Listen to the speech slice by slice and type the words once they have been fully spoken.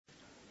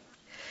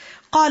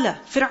قال,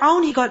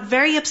 Fir'aun, he got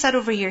very upset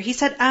over here. He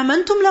said,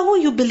 آمنتم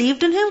له, you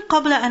believed in him,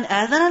 قبل أن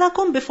آذن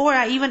لكم, before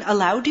I even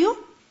allowed you?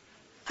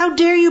 How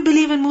dare you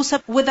believe in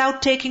Musa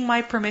without taking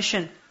my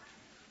permission?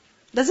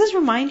 Does this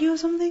remind you of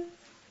something?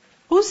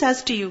 Who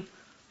says to you,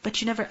 but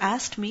you never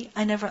asked me,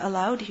 I never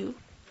allowed you?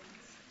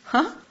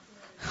 Huh?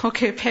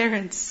 Okay,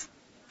 parents.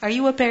 Are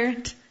you a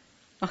parent?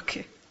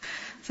 Okay.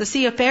 So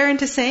see, a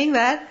parent is saying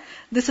that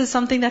this is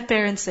something that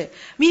parents say.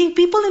 Meaning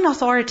people in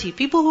authority,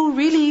 people who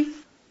really,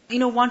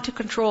 want to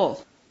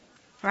control.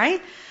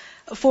 Right?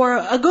 For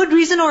a good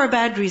reason or a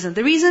bad reason.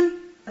 The reason,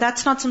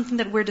 that's not something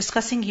that we're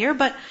discussing here,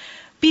 but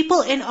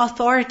people in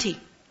authority,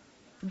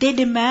 they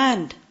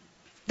demand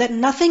that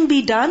nothing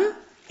be done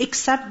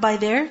except by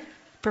their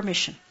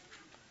permission.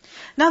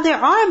 Now there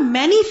are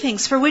many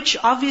things for which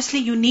obviously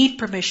you need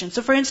permission.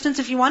 So for instance,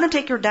 if you want to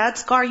take your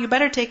dad's car, you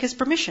better take his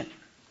permission.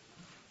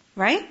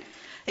 Right?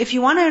 If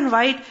you want to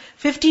invite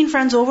 15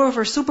 friends over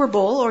for Super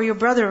Bowl, or your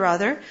brother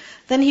rather,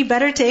 then he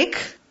better take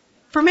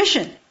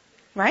permission.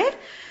 Right?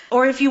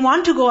 Or if you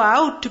want to go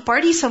out to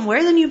party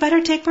somewhere, then you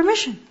better take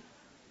permission.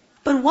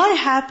 But what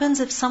happens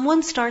if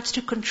someone starts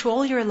to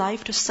control your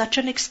life to such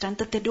an extent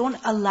that they don't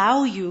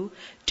allow you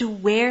to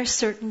wear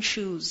certain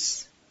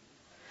shoes?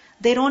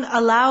 They don't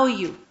allow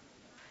you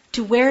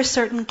to wear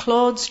certain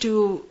clothes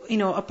to,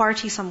 a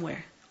party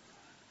somewhere.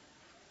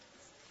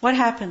 What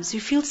happens?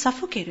 You feel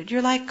suffocated.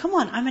 You're like, come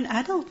on, I'm an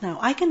adult now.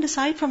 I can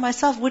decide for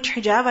myself which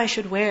hijab I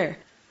should wear.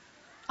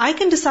 I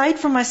can decide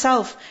for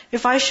myself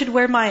if I should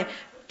wear my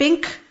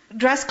pink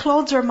dress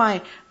clothes or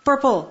my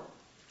purple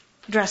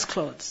dress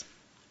clothes.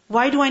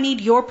 Why do I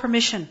need your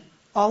permission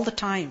all the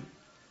time?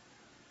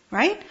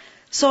 Right?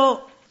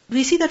 So,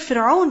 we see that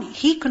Fir'aun,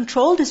 he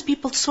controlled his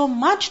people so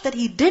much that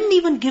he didn't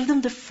even give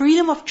them the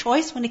freedom of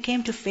choice when it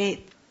came to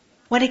faith,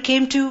 when it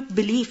came to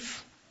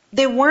belief.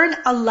 They weren't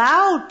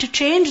allowed to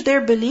change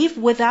their belief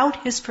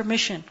without his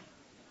permission.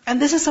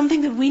 And this is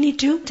something that we need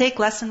to take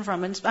lesson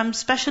from. And I'm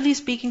especially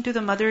speaking to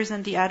the mothers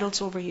and the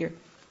adults over here.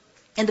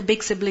 And the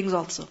big siblings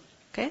also.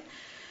 Okay?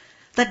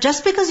 That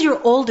just because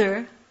you're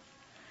older,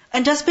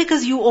 and just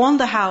because you own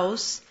the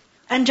house,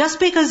 and just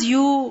because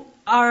you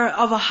are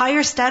of a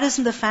higher status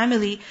in the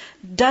family,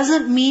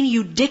 doesn't mean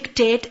you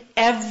dictate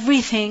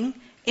everything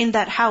in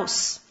that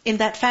house, in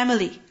that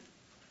family.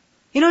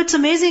 It's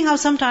amazing how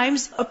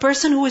sometimes a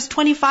person who is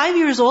 25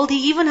 years old,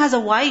 he even has a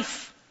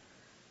wife.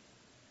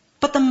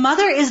 But the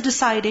mother is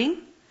deciding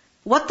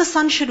what the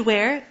son should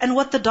wear, and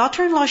what the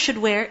daughter-in-law should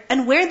wear,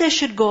 and where they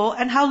should go,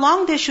 and how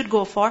long they should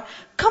go for.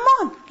 Come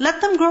on, let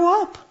them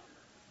grow up.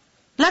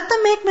 Let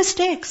them make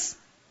mistakes.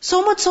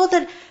 So much so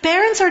that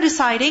parents are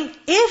deciding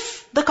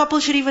if the couple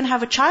should even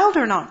have a child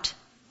or not.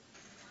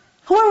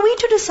 Who are we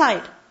to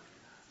decide?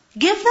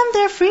 Give them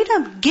their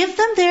freedom. Give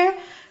them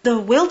the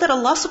will that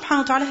Allah subhanahu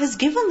wa ta'ala has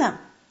given them.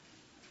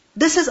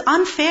 This is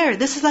unfair.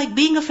 This is like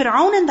being a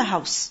Fir'aun in the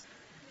house.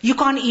 You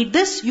can't eat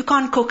this, you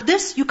can't cook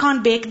this, you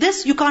can't bake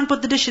this, you can't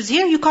put the dishes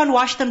here, you can't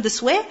wash them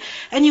this way,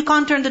 and you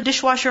can't turn the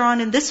dishwasher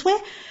on in this way.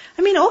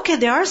 Okay,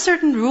 there are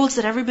certain rules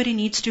that everybody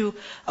needs to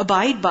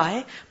abide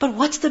by, but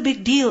what's the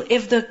big deal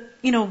if the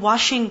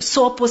washing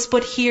soap was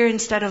put here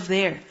instead of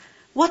there?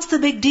 What's the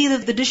big deal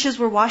if the dishes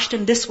were washed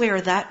in this way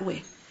or that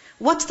way?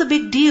 What's the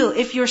big deal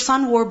if your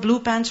son wore blue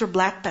pants or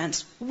black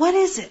pants? What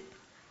is it?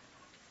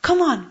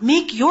 Come on,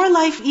 make your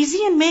life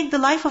easy and make the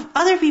life of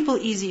other people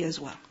easy as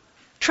well.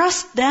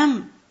 Trust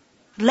them.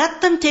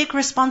 Let them take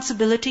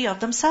responsibility of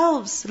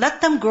themselves.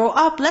 Let them grow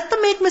up. Let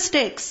them make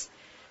mistakes.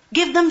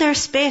 Give them their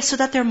space so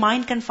that their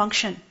mind can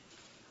function.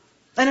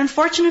 And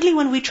unfortunately,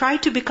 when we try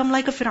to become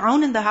like a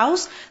Fir'aun in the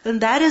house, then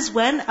that is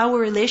when our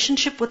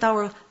relationship with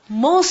our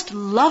most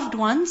loved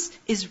ones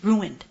is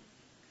ruined.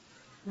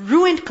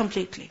 Ruined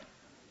completely.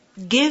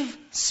 Give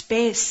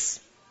space.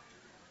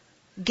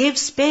 Give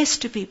space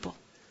to people.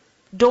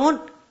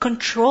 Don't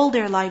control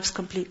their lives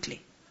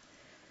completely.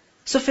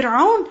 So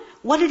Fir'aun,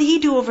 what did he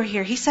do over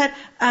here? He said,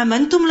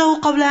 آمنتم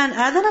له قبل أن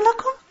آذن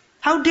لكم?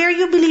 How dare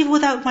you believe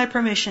without my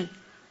permission?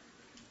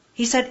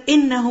 He said,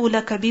 إِنَّهُ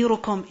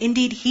لَكَبِيرُكُمْ.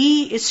 Indeed,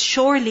 he is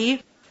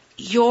surely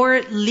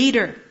your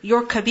leader,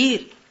 your kabir.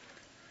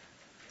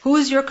 Who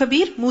is your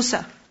kabir?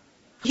 Musa.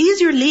 He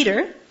is your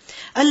leader.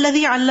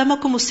 الَّذِي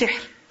عَلَّمَكُمُ السِّحْرِ.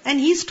 And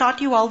he's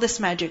taught you all this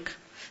magic.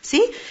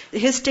 See,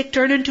 his stick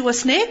turned into a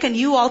snake and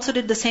you also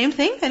did the same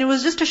thing and it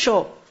was just a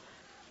show.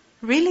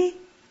 Really?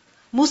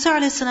 Musa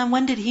a.s.,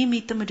 when did he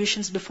meet the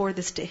magicians before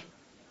this day?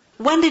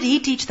 When did he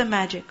teach them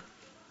magic?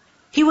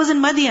 He was in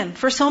Madian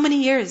for so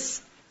many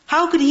years.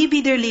 How could he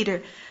be their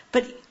leader?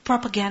 But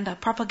propaganda.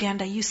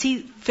 You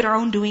see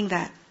Fir'aun doing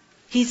that.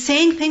 He's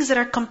saying things that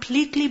are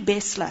completely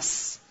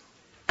baseless.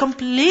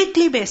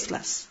 Completely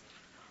baseless.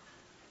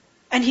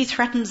 And he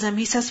threatens them.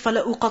 He says,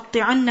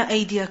 فَلَأُقَطِّعَنَّ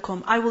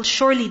أَيْدِيَكُمْ. I will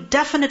surely,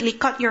 definitely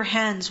cut your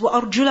hands.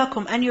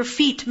 وَأَرْجُلَكُمْ. And your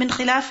feet. مِنْ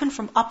خِلَافٍ.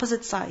 From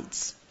opposite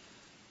sides.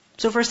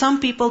 So for some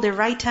people, their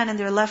right hand and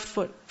their left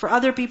foot. For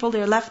other people,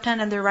 their left hand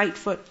and their right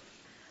foot.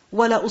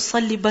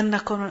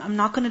 وَلَأُصَلِّبَنَّكُمْ. I'm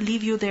not going to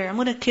leave you there. I'm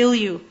going to kill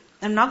you.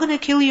 I'm not going to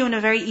kill you in a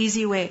very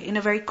easy way, in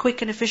a very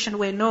quick and efficient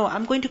way. No,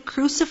 I'm going to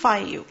crucify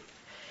you.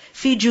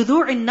 فِي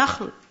جُذُوعِ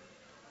النَّخْلِ.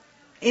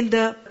 in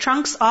the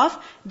trunks of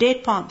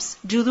date palms.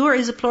 Judur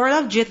is a plural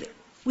of jidh.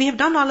 We have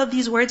done all of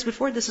these words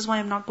before. This is why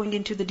I'm not going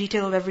into the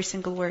detail of every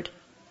single word.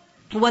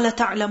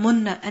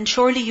 وَلَتَعْلَمُنَّ, and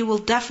surely you will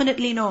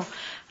definitely know,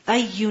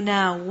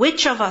 أَيُّنَا,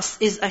 which of us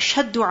is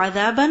أَشَدُّ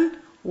عَذَابًا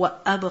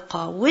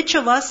وَأَبْقَى, which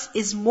of us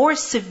is more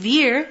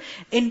severe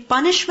in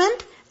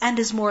punishment and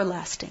is more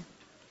lasting.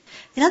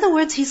 In other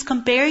words, he's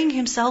comparing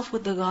himself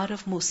with the God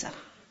of Musa.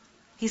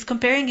 He's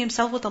comparing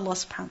himself with Allah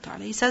subhanahu wa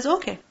ta'ala. He says,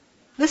 okay,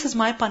 this is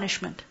my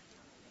punishment.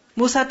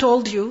 Musa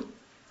told you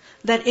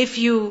that if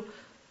you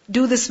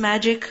do this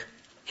magic,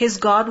 his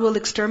God will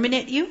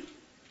exterminate you.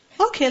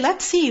 Okay,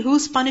 let's see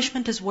whose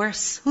punishment is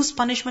worse, whose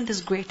punishment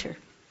is greater.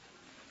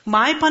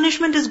 My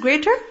punishment is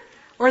greater,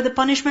 or the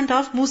punishment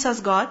of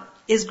Musa's God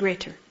is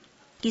greater.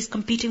 He's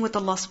competing with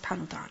Allah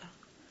subhanahu wa ta'ala.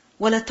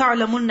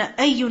 وَلَتَعْلَمُنَّ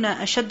أَيُّنَا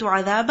أَشَدُّ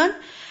عَذَابًا,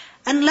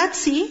 and let's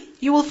see,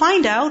 you will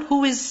find out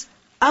who is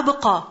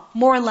abqa,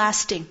 more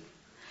lasting.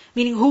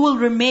 Meaning who will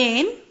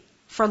remain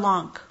for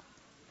long.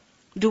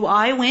 Do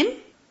I win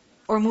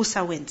or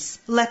Musa wins?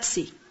 Let's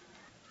see.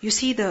 You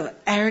see the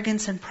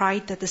arrogance and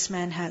pride that this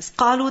man has.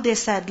 قالوا, they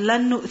said,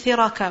 لَن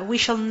نُؤْثِرَكَ, we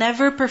shall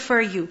never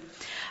prefer you.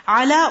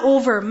 عَلَى,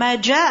 over,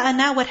 مَا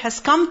جَاءَنَا, what has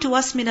come to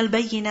us مِنَ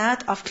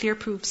الْبَيِّنَاتِ, of clear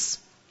proofs.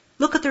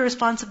 Look at the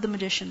response of the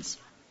magicians.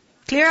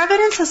 Clear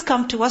evidence has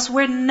come to us.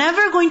 We're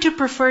never going to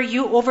prefer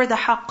you over the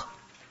haqq.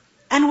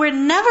 And we're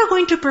never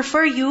going to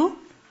prefer you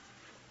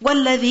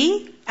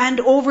وَالَّذِي, and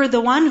over the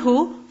one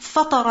who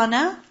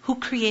فَطَرَنَا, who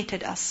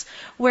created us.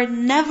 We're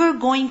never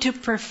going to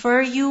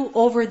prefer you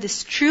over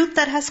this truth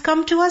that has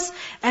come to us,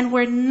 and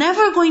we're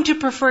never going to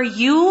prefer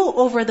you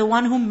over the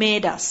one who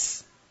made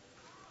us.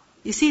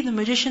 You see, the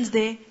magicians,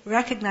 they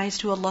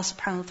recognized who Allah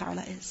subhanahu wa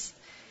ta'ala is.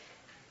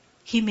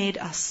 He made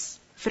us.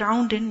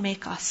 Fir'aun didn't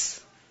make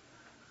us.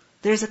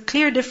 There's a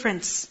clear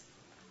difference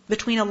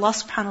between Allah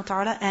subhanahu wa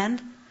ta'ala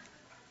and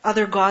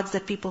other gods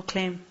that people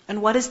claim.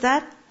 And what is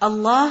that?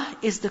 Allah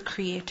is the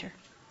creator.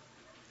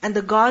 And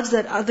the gods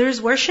that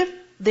others worship,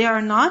 they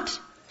are not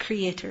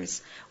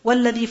creators.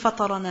 وَالَّذِي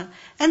فَطَرَنَا.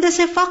 And they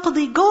say,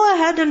 فَقْضِ, go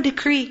ahead and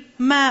decree.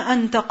 مَا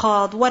أَنْتَ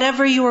قَاضٍ,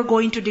 whatever you are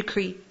going to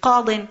decree.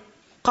 قَاضٍ,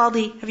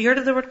 qadi. Have you heard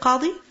of the word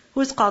qadi?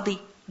 Who is qadi?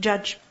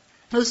 Judge.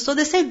 So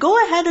they say,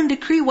 go ahead and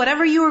decree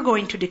whatever you are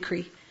going to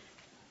decree.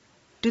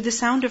 Do they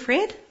sound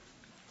afraid?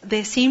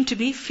 They seem to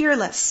be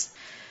fearless.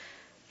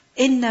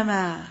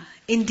 إِنَّمَا,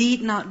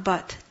 indeed not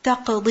but,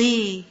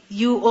 تَقْضِي,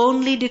 you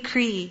only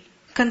decree,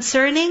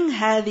 concerning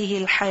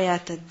هَذِهِ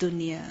الْحَيَاةَ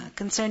الدُّنْيَا,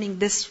 concerning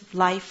this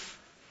life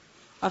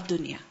of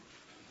dunya.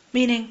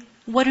 Meaning,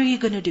 what are you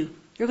going to do?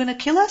 You're going to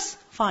kill us?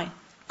 Fine.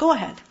 Go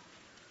ahead.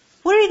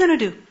 What are you going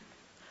to do?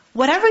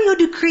 Whatever you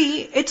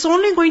decree, it's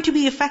only going to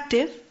be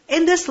effective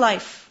in this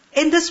life,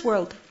 in this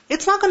world.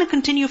 It's not going to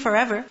continue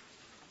forever.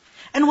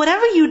 And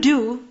whatever you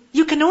do,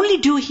 you can only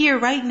do here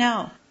right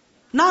now,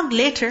 not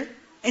later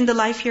in the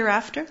life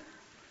hereafter.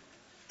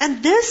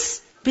 And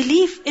this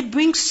belief, it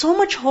brings so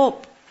much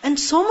hope and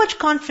so much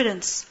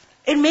confidence.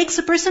 It makes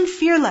a person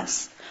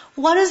fearless.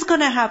 What is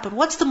going to happen?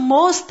 What's the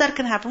most that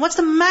can happen? What's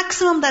the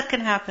maximum that can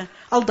happen?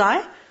 I'll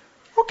die?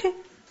 Okay.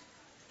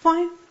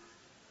 Fine.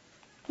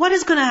 What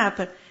is going to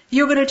happen?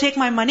 You're going to take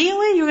my money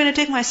away? You're going to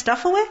take my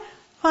stuff away?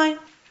 Fine.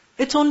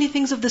 It's only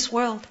things of this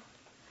world.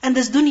 And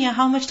this dunya,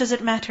 how much does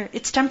it matter?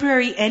 It's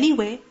temporary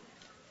anyway.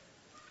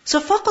 So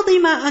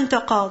فَقْضِي مَا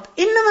أَنْتَ قَاضٍ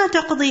إِنَّمَا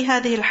تَقْضِي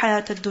هَذِهِ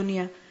الْحَيَاةَ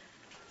الدُّنْيَا.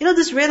 You know,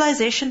 this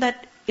realization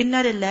that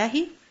إِنَّا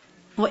لِلَّهِ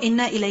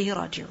وَإِنَّا إِلَيْهِ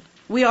رَاجِعُونَ.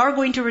 We are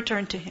going to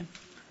return to Him.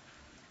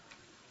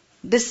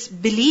 This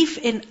belief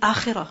in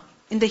akhirah,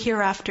 in the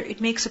hereafter,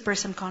 it makes a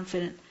person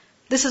confident.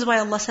 This is why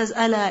Allah says,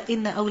 أَلَا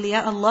إِنَّ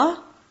أَوْلِيَاءَ اللَّهِ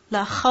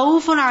لَا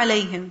خَوْفٌ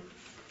عَلَيْهِمْ.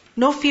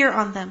 No fear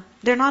on them.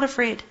 They're not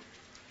afraid.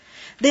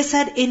 They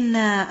said,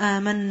 إِنَّا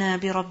آمَنَّا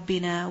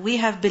بِرَبِّنَا. We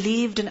have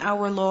believed in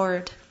our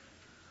Lord.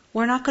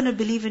 We're not going to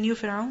believe in you,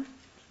 Fir'aun.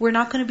 We're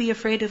not going to be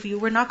afraid of you.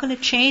 We're not going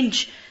to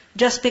change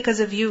just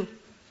because of you.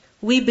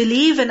 We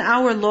believe in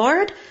our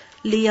Lord,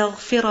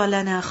 لِيَغْفِرَ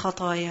لَنَا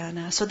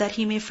خَطَايَانَا, so that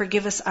He may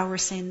forgive us our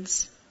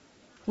sins.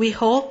 We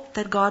hope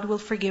that God will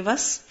forgive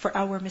us for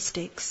our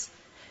mistakes.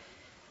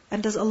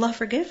 And does Allah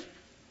forgive?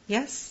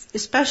 Yes.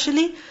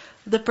 Especially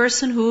the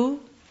person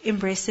who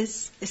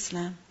embraces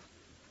Islam.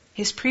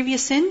 His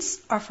previous sins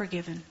are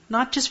forgiven.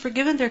 Not just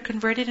forgiven, they're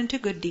converted into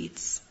good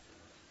deeds.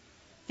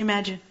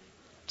 Imagine.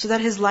 So that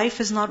his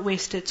life is not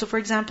wasted. So for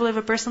example, if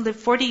a person lived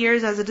 40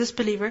 years as a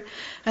disbeliever,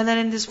 and then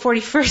in his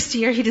 41st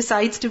year he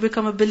decides to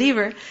become a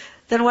believer,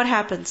 then what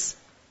happens?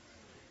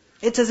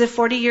 It's as if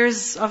 40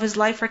 years of his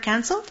life are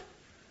cancelled.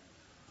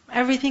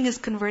 Everything is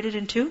converted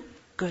into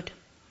good.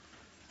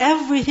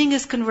 Everything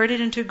is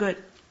converted into good.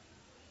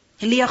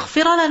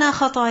 لِيَغْفِرَ لَنَا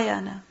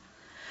خَطَايَانَا.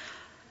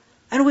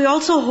 And we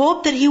also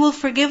hope that He will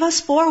forgive us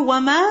for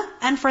وَمَا,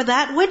 and for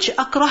that which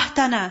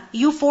أَكْرَهْتَنَا,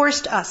 you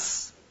forced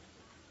us.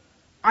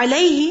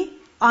 عَلَيْهِ,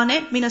 on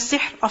it, min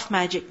as-sihr, of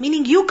magic.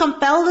 Meaning you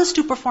compelled us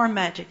to perform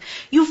magic.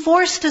 You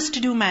forced us to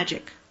do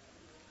magic.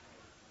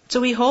 So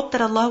we hope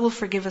that Allah will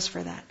forgive us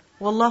for that.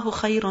 وَاللَّهُ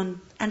خَيْرٌ.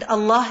 And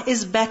Allah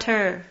is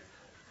better.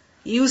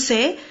 You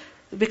say,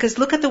 because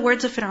look at the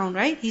words of Fir'aun,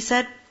 right? He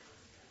said,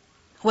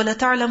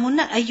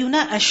 وَلَتَعْلَمُنَّ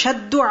أَيُّنَا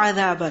أَشَدُّ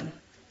عَذَابًا.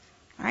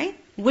 Right?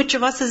 Which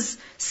of us is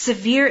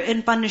severe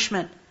in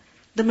punishment?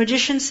 The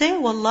magicians say,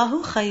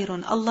 وَاللَّهُ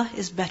خَيْرٌ. Allah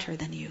is better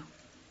than you.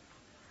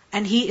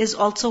 And He is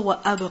also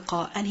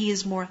وَأَبْقَى. And He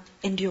is more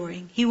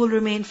enduring. He will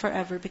remain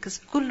forever because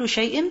كُلُّ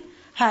شَيْءٍ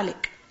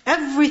هَالِكٍ.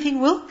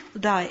 Everything will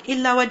die.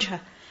 إِلَّا وَجْهَهُ.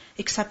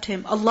 Except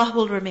Him. Allah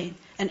will remain.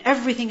 And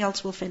everything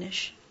else will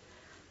finish.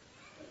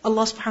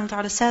 Allah subhanahu wa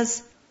ta'ala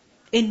says,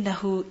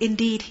 إِنَّهُ,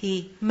 indeed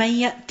He, مَن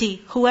يَأْتِ,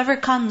 whoever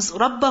comes,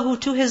 رَبَّهُ,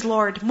 to his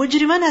Lord,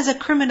 مُجْرِمًا, as a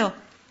criminal.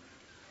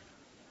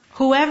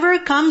 Whoever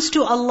comes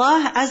to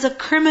Allah as a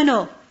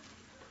criminal,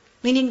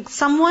 meaning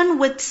someone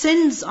with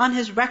sins on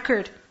his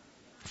record,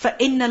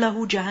 فَإِنَّ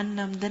لَهُ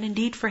جَهَنَّمْ, then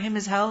indeed for him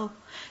is hell.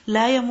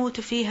 لَا يَمُوتُ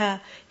فِيهَا,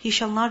 he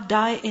shall not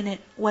die in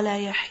it,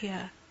 وَلَا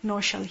يَحْيَا,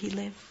 nor shall he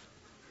live.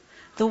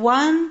 The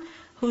one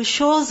who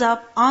shows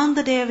up on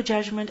the Day of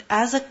Judgment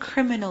as a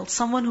criminal,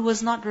 someone who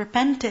has not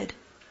repented,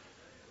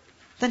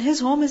 then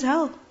his home is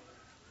hell,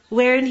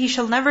 wherein he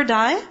shall never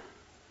die,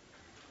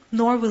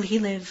 nor will he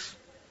live.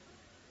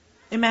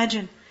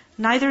 Imagine,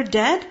 neither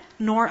dead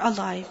nor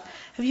alive.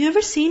 Have you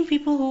ever seen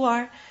people who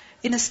are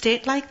in a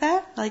state like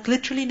that? Like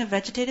literally in a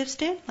vegetative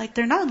state? Like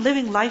they're not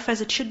living life as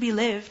it should be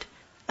lived,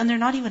 and they're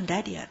not even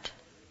dead yet.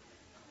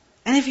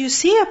 And if you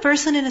see a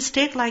person in a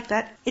state like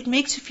that, it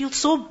makes you feel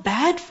so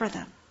bad for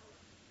them,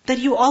 that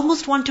you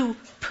almost want to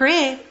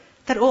pray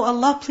that, oh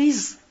Allah,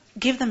 please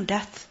give them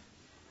death.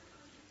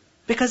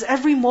 Because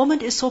every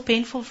moment is so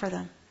painful for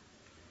them.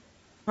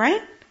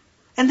 Right?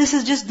 And this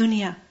is just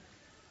dunya.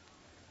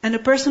 And a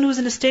person who's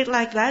in a state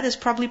like that is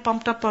probably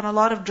pumped up on a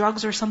lot of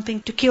drugs or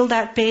something to kill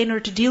that pain or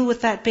to deal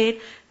with that pain.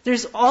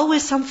 There's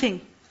always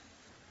something.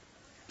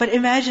 But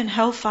imagine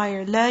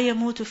hellfire. لَا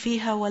يَمُوتُ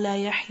فِيهَا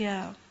وَلَا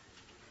يَحْيَا.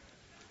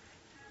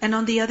 And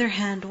on the other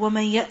hand,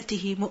 وَمَن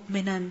يَأْتِهِ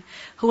مُؤْمِنًا,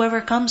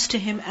 whoever comes to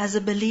him as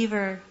a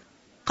believer,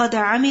 قَدْ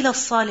عَمِلَ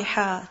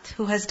الصَّالِحَاتِ,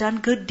 who has done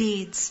good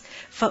deeds,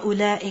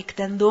 فَأُولَئِكَ,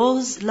 then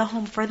those,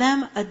 لَهُمْ, for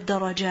them,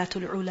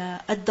 الدَّرَجَاتُ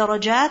الْعُلَى.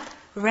 الدَّرَجَات,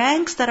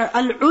 ranks that are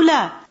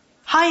al-ula,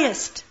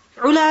 highest.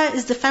 Ula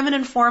is the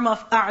feminine form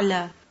of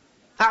a'la.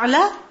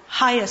 A'la,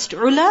 highest.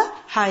 Ula,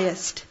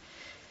 highest.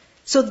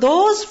 So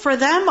those for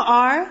them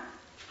are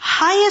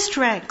highest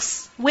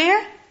ranks.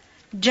 Where?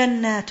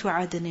 Jannatu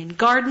adnin,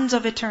 gardens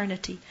of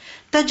eternity.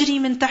 Tajri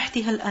min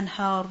tahtiha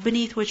al-anhar,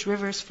 beneath which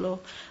rivers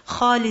flow.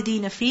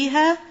 Khalidina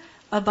fiha,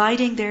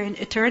 abiding therein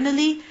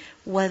eternally.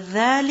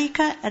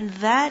 وَذَلِكَ, and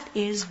that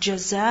is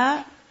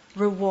jaza,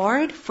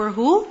 reward for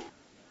who?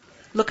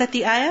 Look at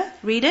the ayah,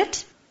 read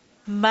it.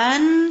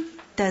 Man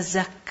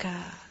tazakka,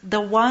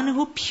 the one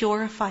who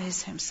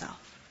purifies himself.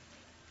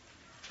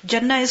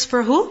 Jannah is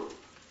for who?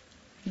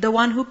 The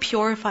one who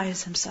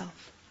purifies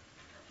himself.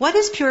 What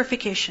is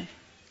purification?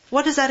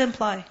 What does that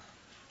imply?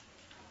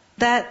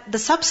 That the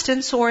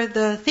substance or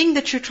the thing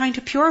that you're trying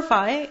to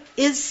purify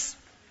is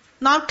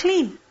not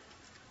clean.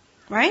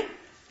 Right?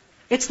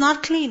 It's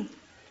not clean.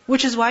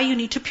 Which is why you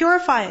need to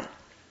purify it.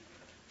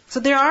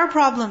 So there are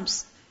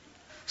problems.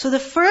 So the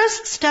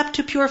first step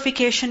to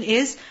purification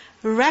is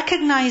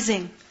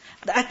recognizing,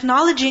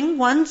 acknowledging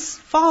one's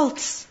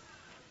faults,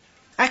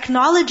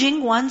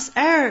 acknowledging one's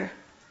error.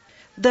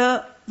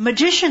 The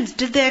magicians,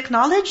 did they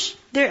acknowledge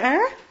their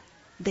error?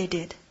 They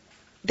did.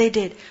 They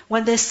did.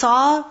 When they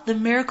saw the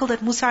miracle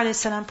that Musa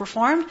a.s.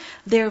 performed,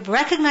 they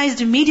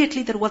recognized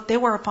immediately that what they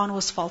were upon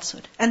was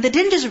falsehood. And they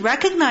didn't just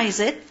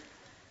recognize it,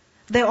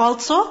 they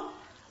also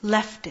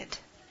left it.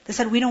 They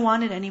said, we don't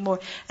want it anymore.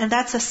 And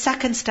that's a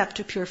second step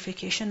to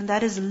purification, and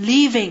that is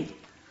leaving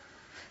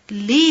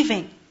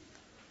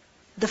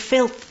the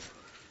filth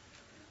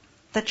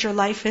that your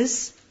life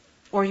is,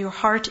 or your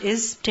heart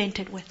is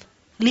tainted with.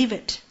 Leave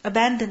it.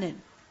 Abandon it.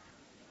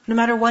 No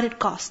matter what it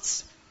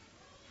costs.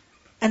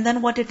 And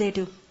then what did they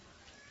do?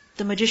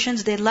 The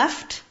magicians, they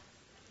left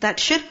that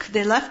shirk,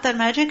 they left that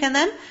magic, and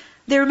then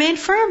they remained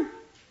firm.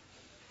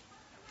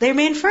 They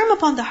remained firm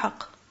upon the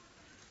haqq.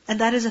 And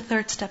that is a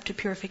third step to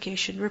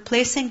purification.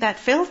 Replacing that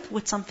filth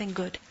with something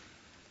good.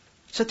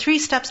 So 3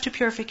 steps to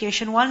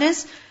purification. One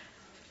is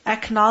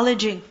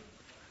acknowledging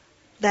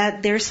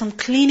that there's some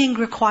cleaning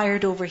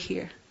required over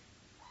here.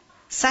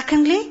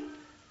 Secondly,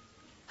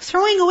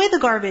 throwing away the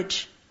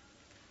garbage.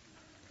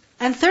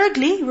 And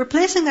thirdly,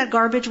 replacing that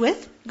garbage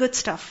with good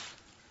stuff.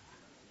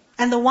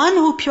 And the one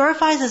who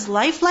purifies his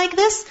life like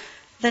this,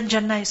 then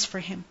Jannah is for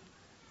him.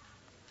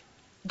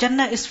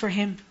 Jannah is for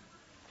him.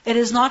 It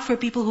is not for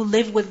people who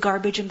live with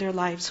garbage in their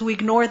lives, who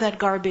ignore that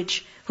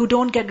garbage, who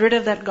don't get rid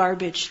of that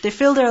garbage. They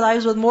fill their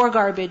lives with more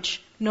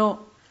garbage. No.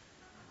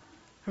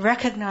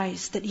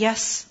 Recognize that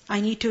yes,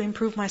 I need to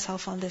improve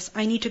myself on this.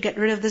 I need to get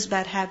rid of this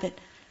bad habit.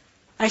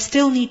 I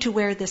still need to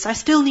wear this. I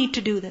still need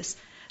to do this.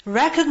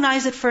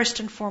 Recognize it first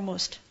and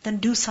foremost. Then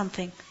do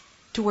something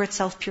towards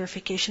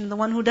self-purification. The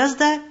one who does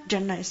that,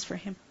 Jannah is for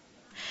him.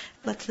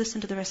 Let's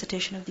listen to the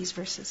recitation of these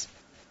verses.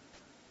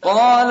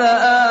 قال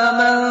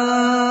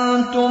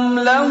آمنتم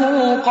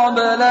له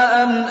قبل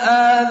أن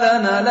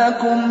آذن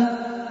لكم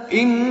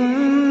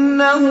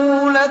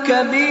إنه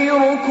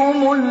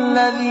لكبيركم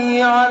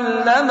الذي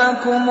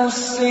علمكم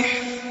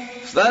السحر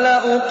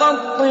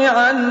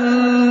فلأقطعن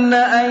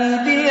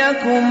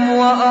أيديكم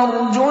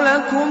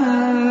وأرجلكم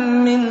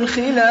من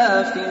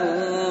خلاف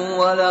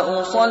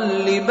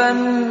ولأصلبنكم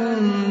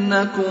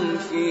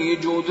في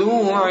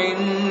جذوع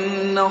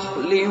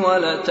النخل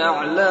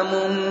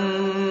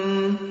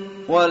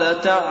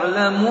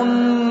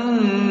ولتعلمن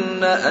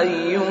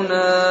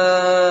أينا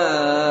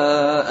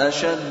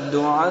أشد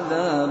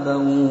عذابا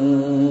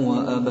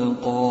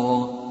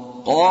وأبقى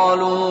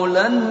قالوا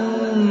لن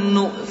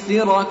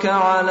نؤثرك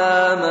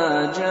على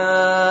ما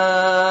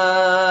جاءنا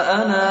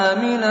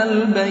من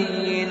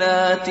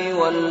البينات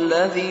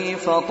والذي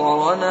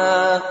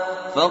فطرنا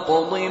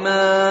فاقض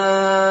ما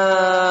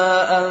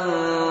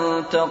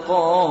أنت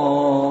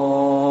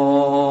قاض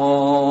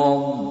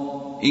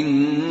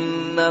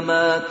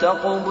إنما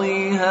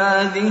تقضي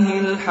هذه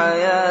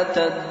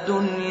الحياة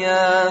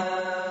الدنيا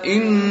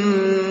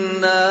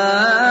إنا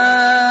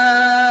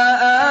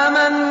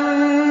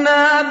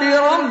آمنا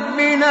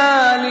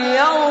بربنا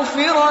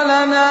ليغفر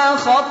لنا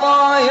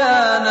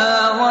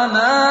خطايانا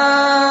وما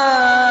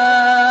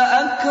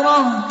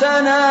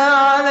أكرهتنا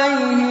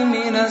عليه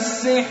من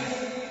السحر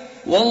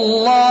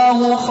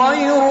والله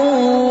خير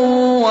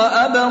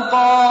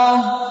وأبقى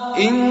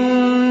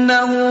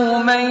إنه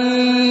من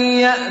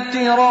يأت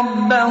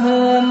ربه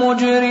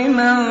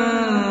مجرما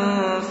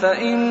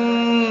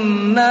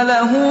فإن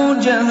له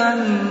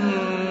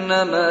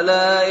جهنم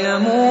لا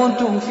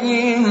يموت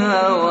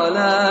فيها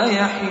ولا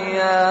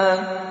يحيا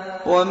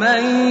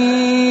ومن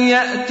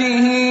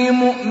يأته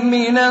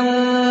مؤمنا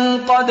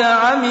قد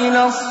عمل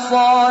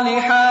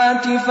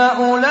الصالحات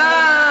فأولئك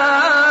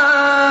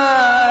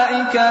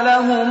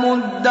لهم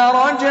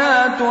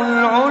الدرجات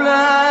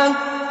العلى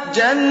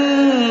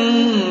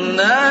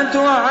جنات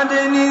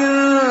عدن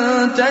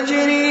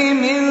تجري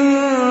من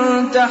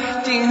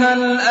تحتها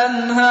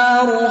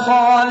الأنهار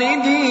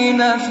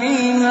خالدين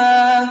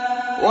فيها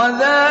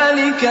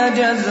وذلك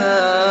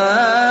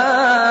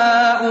جزاء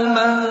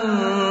من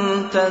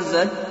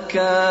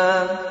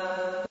تزكى.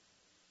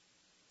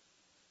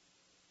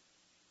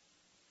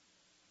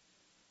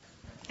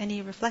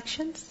 Any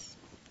reflections?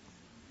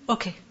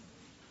 Okay,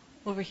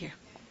 over here.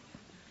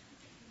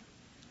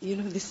 You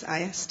know, this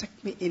ayah stuck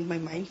me in my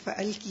mind.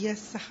 فَأَلْقِيَ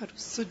السَّحَرُ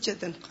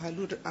سُجَّدًا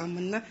قَالُوا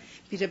آمَنَّا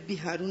بِرَبِّ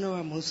هَارُونَ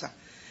وَمُوسَى.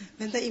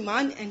 When the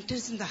iman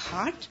enters in the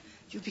heart,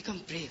 you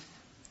become brave.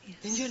 Yes.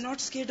 Then you're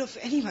not scared of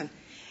anyone.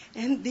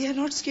 And they are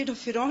not scared of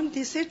Pharaoh.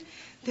 They said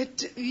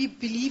that we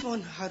believe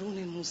on Harun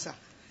and Musa.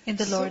 In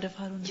the Lord of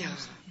Harun and yeah.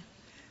 Musa. Yeah.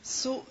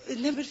 So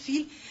never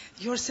feel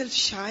yourself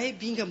shy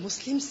being a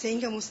Muslim,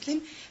 saying a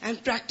Muslim,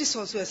 and practice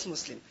also as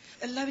Muslim.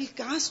 Allah will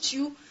cast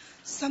you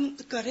some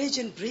courage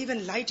and brave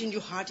and light in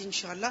your heart,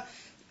 inshallah.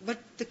 But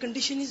the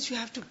condition is you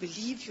have to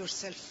believe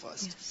yourself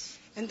first. Yes.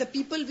 And the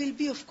people will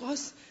be, of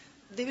course,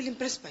 they will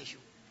impress by you.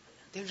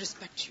 They will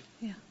respect you.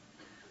 Yeah.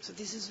 So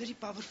this is very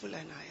powerful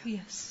an ayah.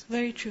 Yes,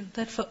 very true.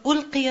 That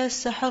فَأُلْقِيَ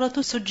السَّحَرَةُ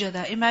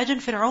سُجَّدًا. Imagine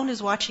Fir'aun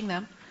is watching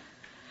them,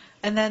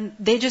 and then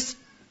they just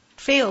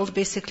failed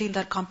basically in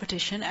that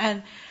competition,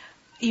 and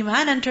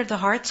Iman entered the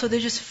heart, so they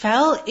just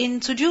fell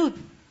in sujood.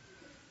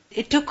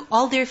 It took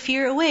all their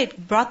fear away.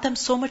 It brought them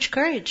so much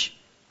courage.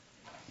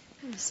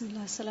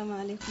 Bismillah,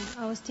 assalamu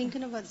alaikum. I was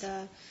thinking about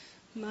the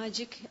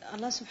magic.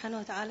 Allah subhanahu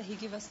wa ta'ala, He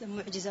gave us the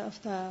mu'jiza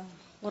of the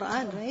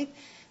Quran, right?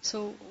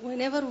 So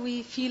whenever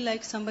we feel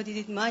like somebody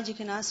did magic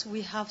in us,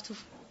 we have to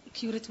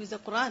cure it with the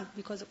Quran,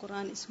 because the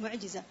Quran is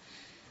mu'jiza.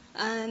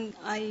 And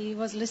I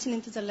was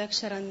listening to the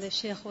lecture, and the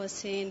Sheikh was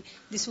saying,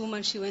 this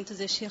woman, she went to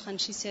the Sheikh and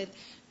she said,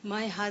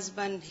 my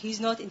husband, he's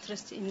not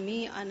interested in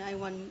me, and I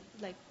want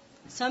like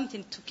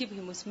something to keep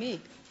him with me.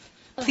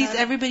 Please,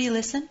 everybody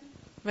listen.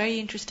 Very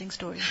interesting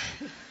story.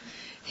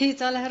 He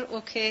told her,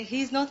 okay,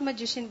 he's not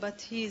magician,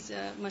 but he's,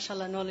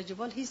 mashallah,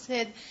 knowledgeable. He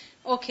said,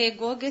 okay,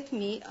 go get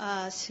me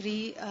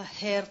 3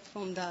 hair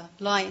from the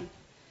lion.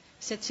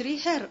 He said, 3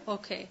 hair?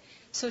 Okay.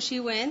 So she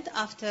went,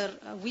 after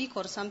a week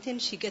or something,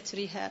 she got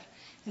 3 hair.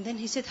 And then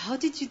he said, how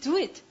did you do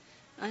it?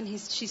 And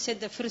she said,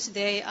 the first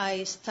day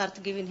I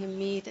start giving him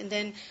meat, and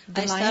then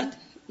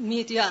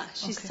meat, yeah.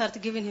 She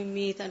started giving him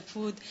meat and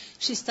food.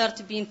 She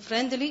started being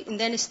friendly, and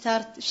then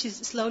she's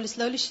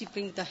slowly she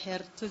bring the hair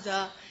to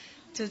the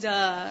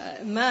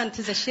man,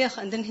 to the sheikh,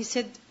 and then he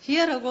said,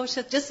 here I go,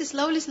 just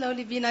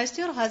slowly be nice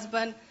to your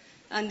husband,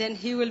 and then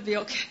he will be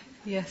okay.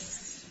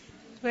 Yes,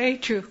 very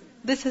true.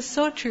 This is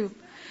so true.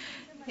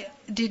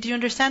 Did you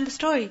understand the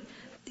story?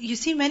 You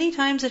see, many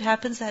times it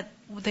happens that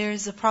there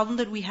is a problem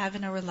that we have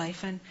in our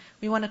life, and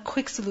we want a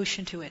quick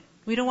solution to it.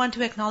 We don't want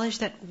to acknowledge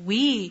that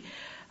we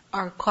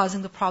are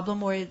causing the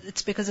problem, or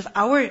it's because of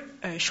our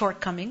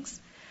shortcomings,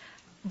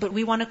 but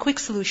we want a quick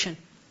solution.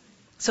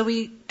 So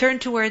we turn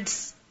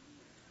towards,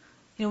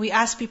 we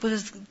ask people,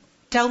 just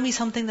tell me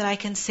something that I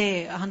can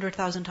say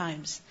 100,000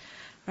 times,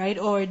 right?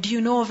 Or do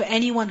you know of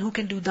anyone who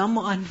can do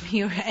Dhamma on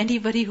me, or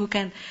anybody who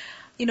can,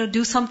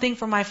 do something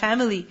for my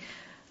family?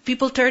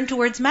 People turn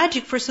towards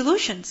magic for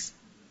solutions,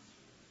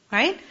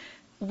 right?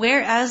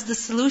 Whereas the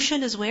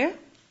solution is where?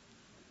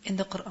 In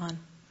the Quran.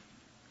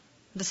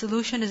 The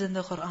solution is in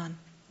the Quran.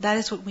 That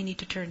is what we need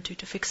to turn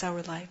to fix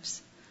our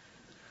lives.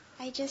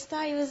 I just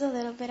thought it was a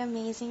little bit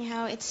amazing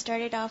how it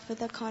started off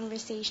with a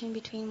conversation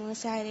between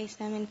Musa alayhi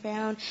salam and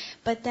Pharaoh,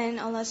 but then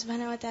Allah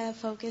subhanahu wa ta'ala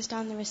focused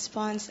on the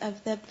response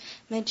of the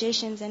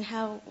magicians and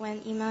how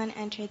when Iman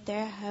entered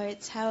their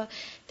hearts, how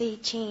they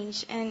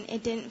changed, and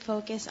it didn't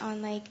focus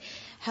on like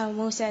how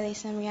Musa alayhi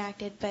salam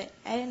reacted, but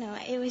I don't know,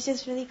 it was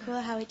just really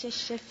cool how it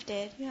just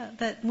shifted. Yeah,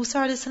 that Musa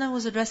alayhi salam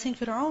was addressing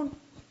Fir'aun.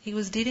 He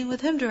was dealing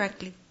with him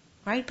directly,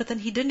 right? But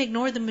then he didn't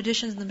ignore the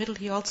magicians in the middle,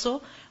 he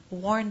also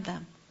warned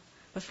them.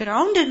 But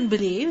Fir'aun didn't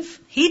believe,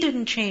 he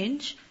didn't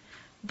change,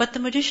 but the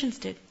magicians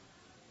did.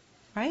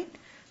 Right?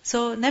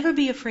 So never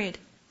be afraid,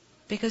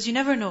 because you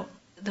never know.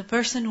 The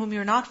person whom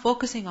you're not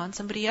focusing on,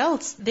 somebody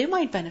else, they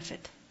might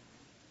benefit.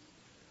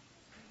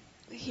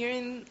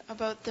 Hearing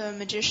about the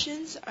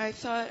magicians, I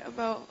thought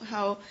about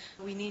how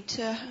we need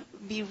to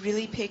be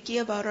really picky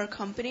about our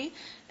company,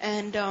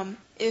 and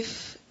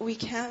if we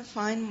can't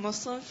find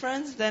Muslim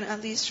friends, then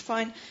at least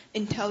find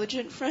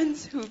intelligent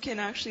friends who can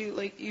actually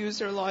like use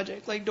their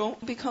logic. Like,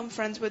 don't become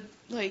friends with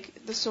like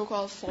the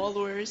so-called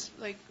followers.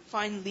 Like,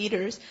 find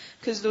leaders,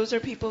 because those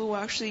are people who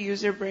actually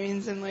use their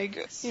brains and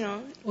like, you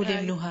know.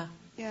 Ulim Nuha.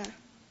 Yeah.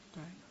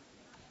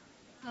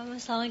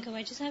 Assalamualaikum.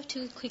 I just have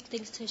two quick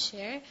things to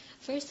share.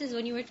 First is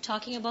when you were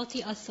talking about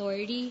the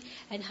authority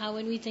and how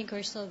when we think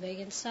we're so big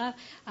and stuff,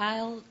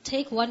 I'll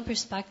take one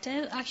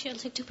perspective. Actually, I'll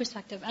take two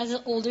perspectives. As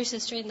an older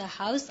sister in the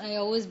house, I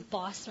always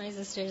bossed my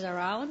sisters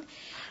around.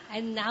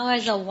 And now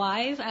as a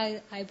wife,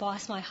 I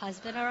boss my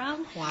husband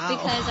around. Wow.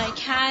 Because I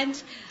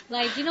can't,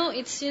 like, you know,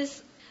 it's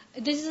just,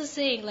 this is a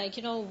saying, like,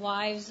 you know,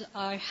 wives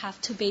have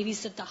to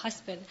babysit the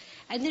husband.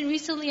 And then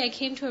recently I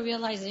came to a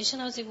realization.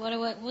 I was like,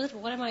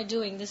 what am I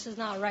doing? This is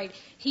not right.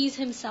 He's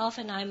himself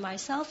and I'm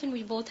myself, and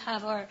we both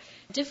have our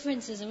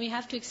differences, and we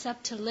have to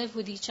accept to live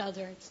with each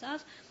other and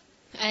stuff.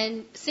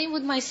 And same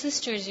with my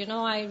sisters, you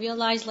know, I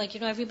realized, like, you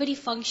know, everybody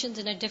functions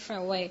in a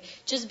different way.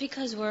 Just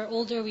because we're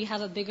older, we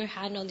have a bigger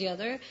hand on the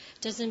other,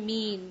 doesn't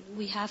mean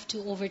we have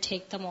to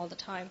overtake them all the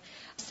time.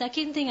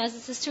 Second thing, as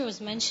the sister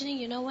was mentioning,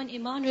 you know, when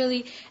Iman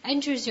really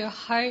enters your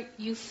heart,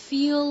 you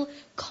feel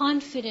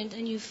confident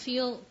and you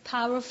feel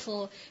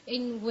powerful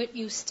in what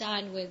you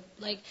stand with.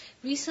 Like,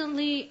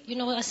 recently, you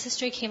know, a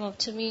sister came up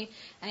to me,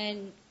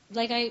 and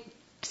like I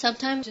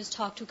sometimes just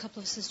talk to a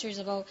couple of sisters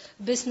about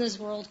business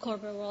world,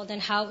 corporate world, and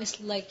how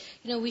it's like,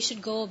 you know, we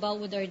should go about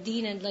with our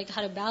deen and like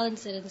how to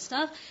balance it and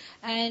stuff.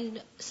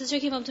 And sister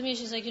came up to me and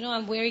she's like, you know,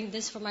 I'm wearing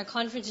this for my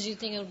conference. Do you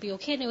think it'll be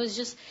okay? And it was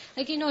just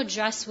like, you know, a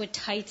dress with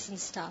tights and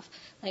stuff,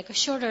 like a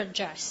shorter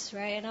dress,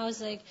 right? And I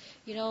was like,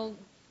 you know,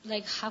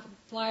 like,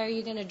 why are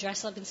you going to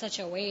dress up in such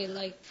a way?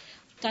 Like,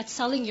 that's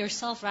selling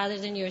yourself rather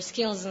than your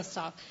skills and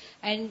stuff.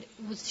 And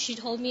she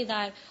told me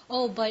that,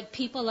 oh, but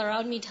people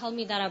around me tell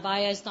me that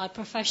abaya is not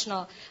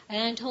professional.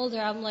 And I told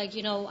her, I'm like,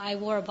 you know, I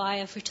wore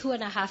abaya for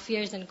 2.5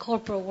 years in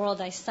corporate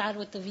world. I sat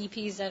with the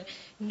VPs and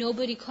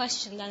nobody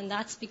questioned that. And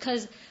that's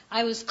because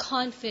I was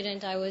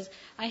confident.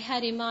 I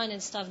had iman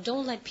and stuff.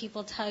 Don't let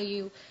people tell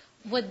you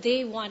what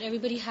they want.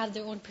 Everybody have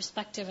their own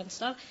perspective and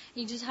stuff.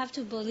 You just have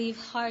to believe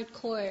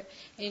hardcore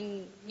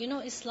in, you know,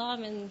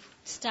 Islam and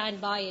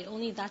stand by it.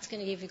 Only that's going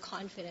to give you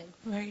confidence.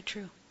 Very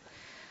true.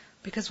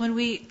 Because when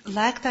we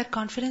lack that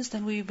confidence,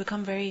 then we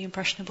become very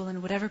impressionable,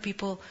 and whatever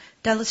people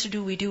tell us to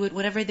do, we do it.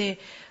 Whatever they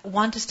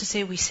want us to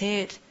say, we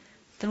say it.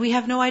 Then we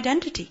have no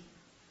identity.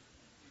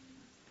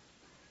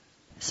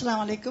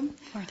 Assalamu alaikum.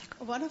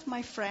 One of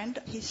my friend,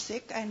 he's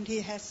sick and he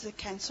has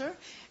cancer.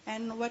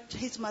 And what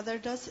his mother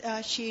does,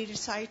 she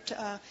recite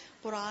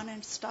Quran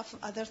and stuff,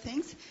 other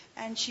things,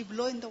 and she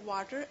blow in the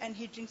water and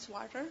he drinks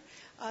water.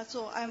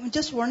 So I'm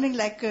just wondering,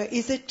 like,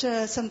 is it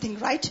something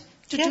right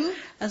to do?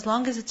 As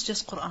long as it's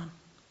just Quran.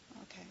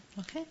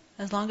 Okay.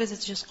 As long as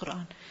it's just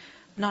Quran,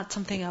 not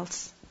something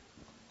else.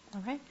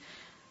 All right?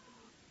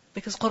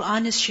 Because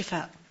Quran is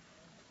shifa.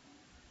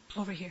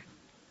 Over here.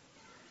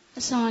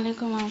 Assalamu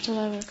alaikum wa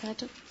rahmatullahi wa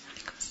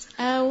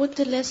barakatuh. What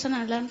the lesson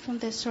I learned from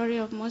the story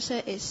of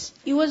Musa is,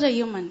 he was a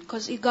human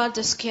because he got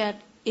scared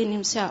in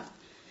himself.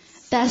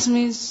 That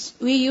means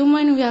we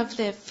human, we have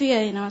the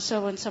fear in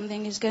ourselves when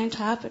something is going to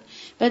happen.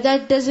 But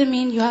that doesn't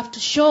mean you have to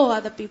show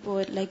other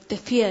people like the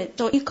fear.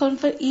 So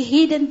he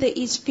hidden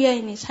his fear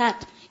in his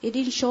heart. He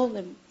didn't show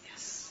them.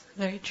 Yes,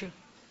 very true.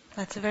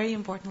 That's a very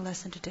important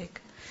lesson to take.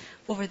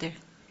 Over there.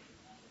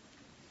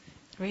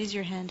 Raise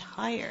your hand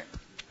higher.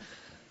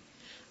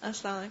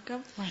 Assalamu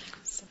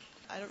alaikum.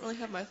 I don't really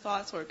have my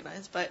thoughts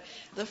organized, but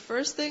the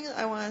first thing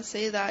I want to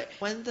say that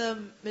when the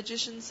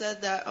magician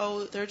said that,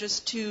 oh, they're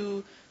just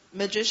two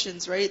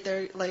magicians, right?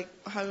 They're like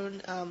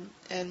Harun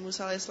and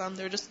Musa alayhi salam,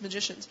 they're just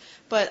magicians.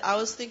 But I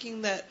was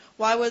thinking that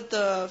why would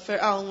the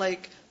Fir'aun,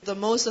 like the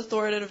most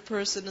authoritative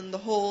person in the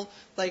whole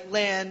like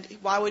land,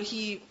 why would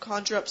he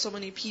conjure up so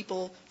many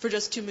people for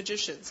just two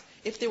magicians?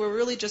 If they were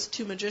really just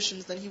two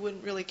magicians, then he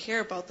wouldn't really care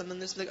about them and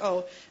just be like,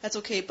 oh, that's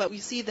okay. But we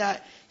see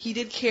that he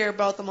did care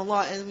about them a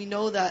lot, and we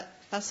know that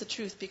that's the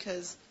truth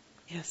because,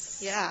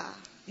 yes,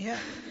 yeah,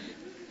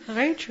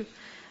 very true.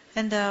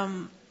 And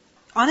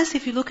honestly,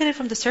 if you look at it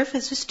from the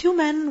surface, just two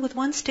men with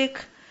one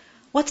stick.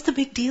 What's the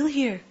big deal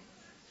here?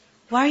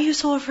 Why are you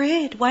so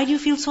afraid? Why do you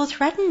feel so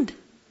threatened?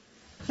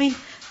 I mean,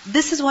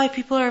 this is why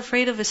people are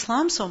afraid of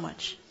Islam so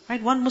much.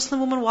 Right? One Muslim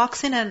woman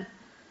walks in and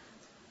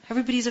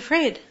everybody's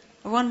afraid.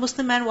 Or one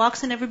Muslim man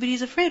walks in,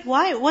 everybody's afraid.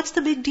 Why? What's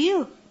the big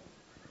deal?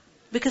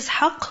 Because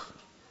haqq,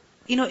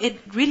 it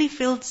really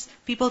fills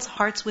people's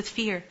hearts with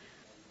fear.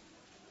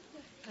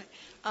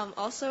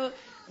 Also,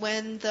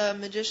 when the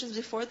magicians,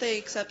 before they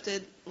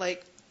accepted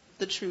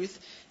the truth,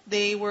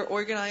 they were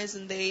organized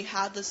and they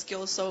had the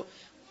skills. So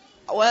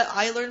what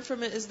I learned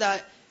from it is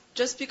that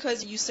just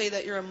because you say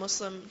that you're a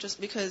Muslim, just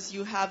because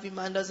you have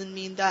Iman, doesn't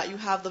mean that you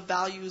have the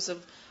values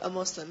of a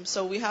Muslim.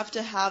 So we have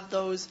to have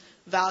those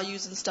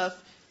values and stuff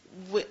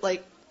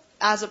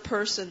as a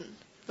person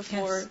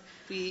before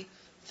we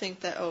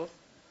think that,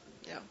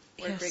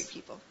 we're great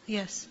people.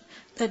 Yes.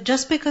 That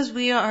just because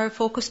we are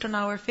focused on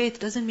our faith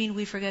doesn't mean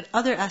we forget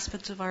other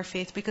aspects of our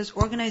faith, because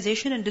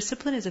organization and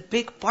discipline is a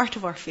big part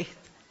of our faith.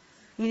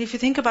 I mean, if you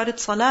think about it,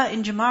 salah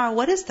in jama'ah,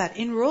 what is that?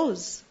 In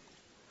rows.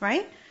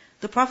 Right?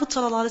 The Prophet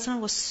ﷺ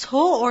was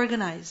so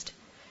organized.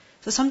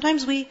 So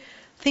sometimes we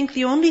think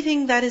the only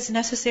thing that is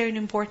necessary and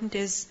important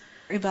is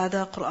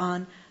ibadah,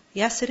 Qur'an.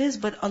 Yes, it is,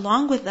 but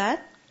along with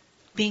that,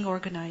 being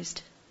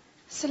organized.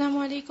 Assalamu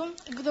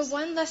alaikum. The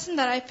one lesson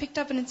that I picked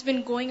up and it's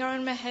been going around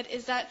in my head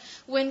is that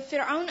when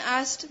Fir'aun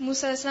asked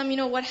Musa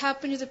as-salam, what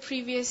happened to the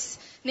previous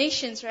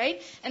nations,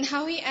 right? And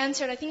how he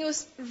answered, I think it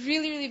was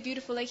really, really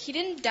beautiful. He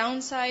didn't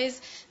downsize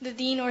the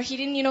deen or he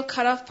didn't,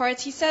 cut off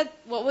parts. He said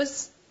what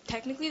was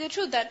technically the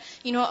truth, that,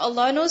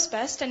 Allah knows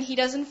best and He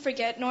doesn't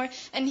forget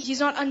and He's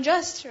not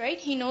unjust, right?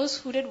 He knows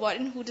who did what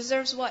and who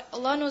deserves what.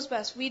 Allah knows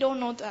best. We don't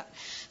know that.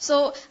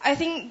 So I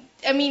think,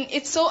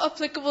 it's so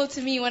applicable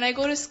to me when I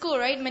go to school,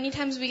 right? Many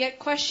times we get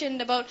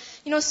questioned about,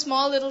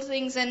 small little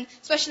things, and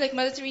especially like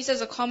Mother Teresa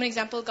is a common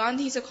example,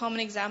 Gandhi is a common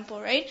example,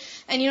 right?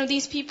 And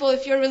these people,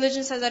 if your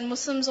religion says that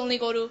Muslims only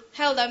go to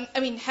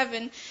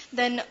heaven,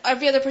 then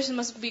every other person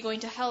must be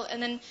going to hell.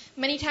 And then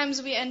many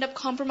times we end up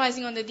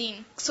compromising on the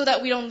deen so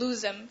that we don't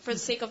lose them for the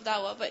sake of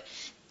da'wah. But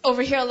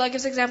over here Allah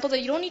gives example that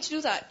you don't need to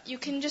do that. You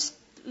can just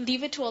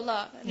leave it to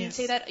Allah and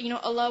say that,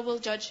 Allah will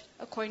judge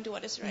according to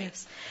what is right.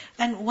 Yes.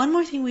 And one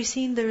more thing we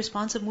see in the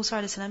response of Musa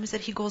a.s. is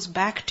that he goes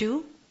back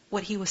to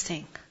what he was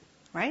saying.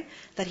 Right?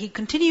 That he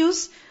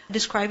continues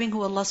describing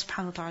who Allah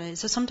subhanahu wa ta'ala is.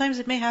 So sometimes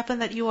it may happen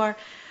that you are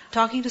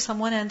talking to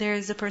someone and there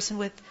is a person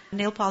with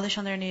nail polish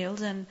on their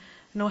nails and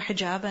no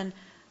hijab, and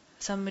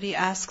somebody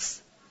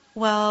asks,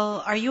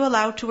 well, are you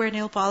allowed to wear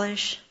nail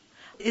polish?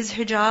 Is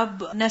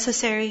hijab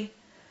necessary?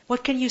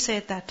 What can you say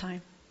at that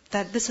time?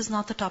 That this is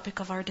not the topic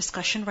of our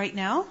discussion right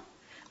now.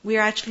 We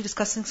are actually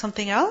discussing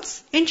something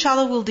else.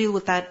 Inshallah, we'll deal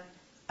with that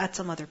at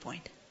some other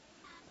point.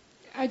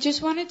 I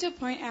just wanted to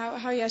point out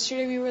how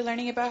yesterday we were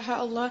learning about how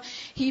Allah,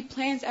 He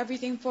plans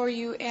everything for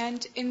you.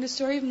 And in the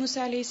story of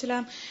Musa alayhi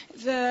salam,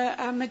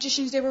 the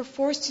magicians, they were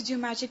forced to do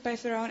magic by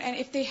Pharaoh. And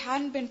if they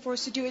hadn't been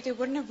forced to do it, they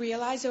wouldn't have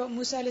realized that what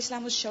Musa alayhi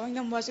salam was showing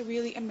them was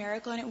really a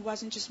miracle and it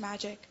wasn't just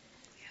magic.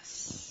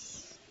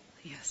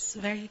 Yes,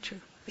 very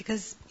true.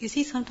 Because you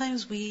see,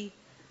 sometimes we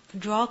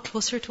draw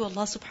closer to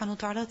Allah subhanahu wa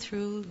ta'ala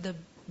through the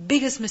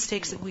biggest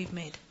mistakes that we've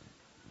made.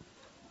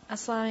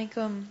 Assalamu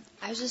alaikum.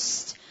 I was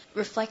just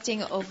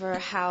reflecting over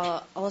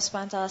how Allah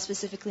subhanahu wa ta'ala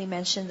specifically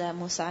mentioned that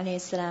Musa alayhi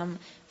salam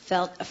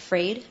felt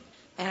afraid,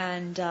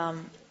 and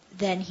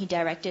then He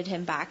directed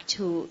him back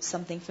to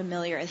something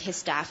familiar, his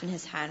staff in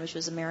his hand, which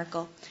was a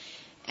miracle.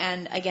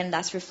 And again,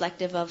 that's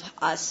reflective of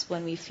us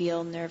when we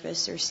feel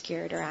nervous or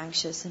scared or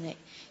anxious, and it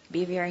can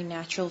be a very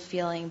natural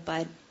feeling,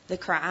 but the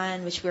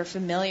Quran, which we're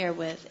familiar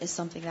with, is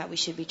something that we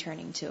should be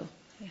turning to.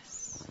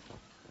 Yes.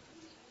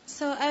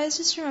 So I was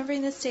just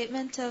remembering the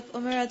statement of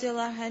Umar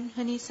radiallahu anhu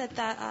when he said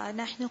that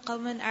نَحْنُ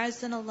قَوْمًا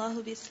أَعَزَّنَا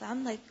اللَّهُ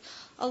بِإِسْلَامٍ, like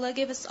Allah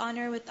gave us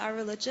honor with our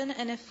religion,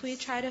 and if we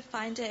try to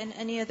find it in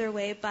any other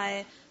way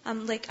by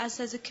like us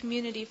as a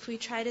community, if we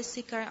try to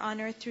seek our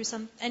honor through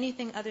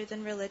anything other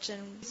than religion,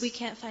 we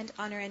can't find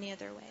honor any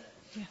other way.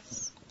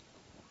 Yes.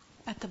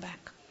 At the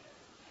back.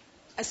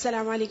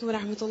 Assalamu alaikum wa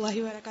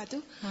rahmatullahi wa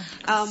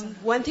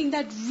barakatuh. One thing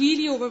that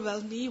really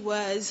overwhelmed me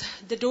was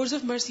the doors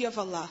of mercy of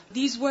Allah.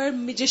 These were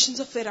magicians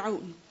of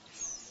Fir'aun.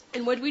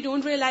 And what we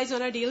don't realize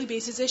on a daily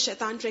basis is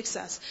shaitan tricks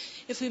us.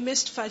 If we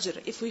missed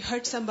Fajr, if we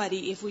hurt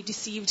somebody, if we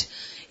deceived,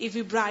 if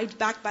we bribed,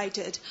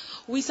 backbited,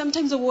 we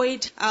sometimes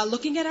avoid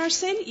looking at our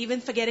sin, even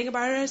forgetting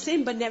about our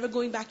sin, but never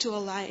going back to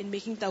Allah and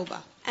making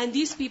tawbah. And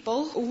these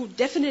people who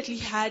definitely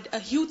had a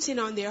huge sin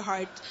on their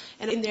heart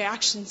and in their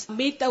actions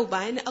made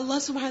tawbah. And Allah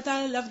subhanahu wa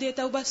ta'ala loved their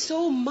tawbah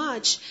so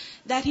much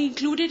that He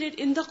included it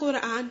in the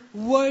Quran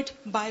word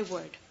by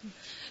word.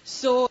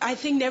 So I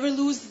think never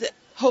lose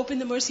hope in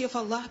the mercy of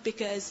Allah,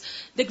 because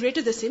the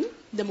greater the sin,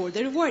 the more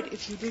the reward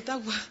if you do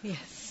tawbah.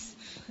 Yes,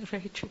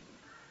 very true.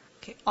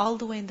 Okay, all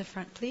the way in the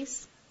front,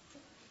 please.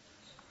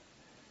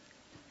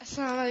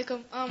 Assalamu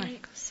alaikum.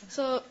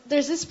 So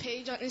there's this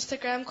page on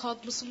Instagram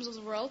called Muslims of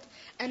the World,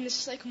 and it's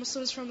just like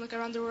Muslims from like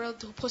around the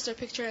world who post their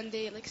picture and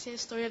they like say a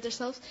story of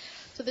themselves.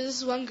 So there's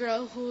this one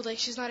girl who like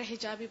she's not a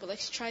hijabi, but like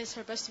she tries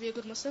her best to be a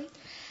good Muslim.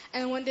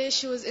 And one day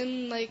she was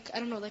in like, I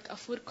don't know, like a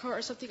food court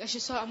or something, and she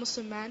saw a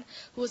Muslim man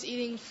who was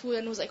eating food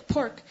and it was like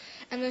pork.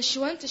 And then she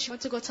went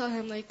to go tell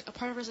him, like a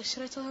part of her was like,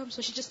 should I tell him?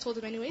 So she just told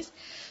him anyways.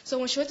 So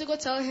when she went to go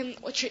tell him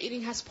what you're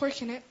eating has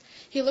pork in it,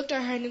 he looked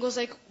at her and he goes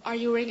like, are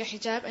you wearing a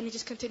hijab? And he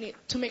just continued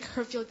to make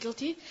her feel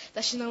guilty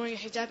that she's not wearing a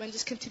hijab, and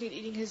just continued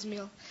eating his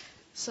meal.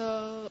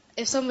 So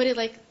if somebody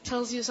like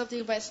tells you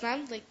something about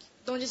Islam, like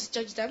don't just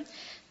judge them.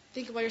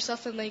 Think about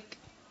yourself and like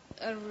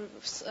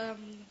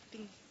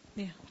think.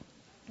 Yeah,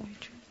 very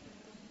true.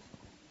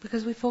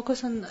 Because we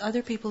focus on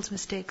other people's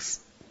mistakes,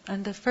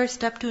 and the first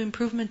step to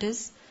improvement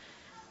is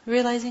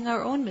realizing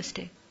our own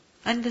mistake.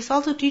 And this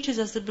also teaches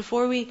us that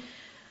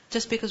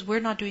just because we're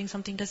not doing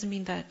something doesn't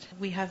mean that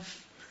we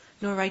have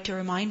no right to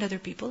remind other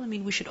people. I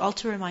mean, we should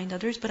also remind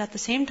others, but at the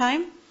same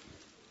time,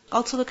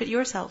 also look at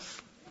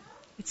yourself.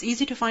 It's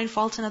easy to find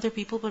faults in other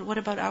people, but what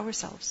about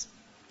ourselves?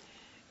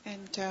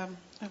 And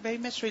very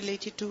much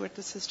related to what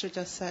the sister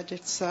just said,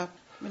 it's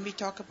when we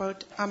talk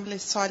about amal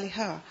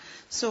salihah.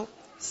 So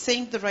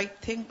saying the right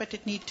thing, but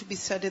it needs to be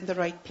said in the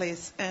right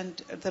place, and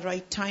the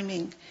right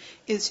timing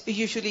is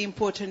usually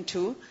important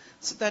too,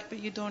 so that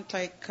you don't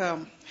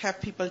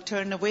have people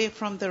turn away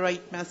from the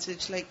right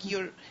message. Like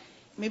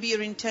maybe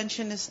your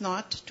intention is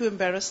not to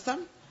embarrass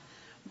them,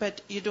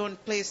 but you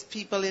don't place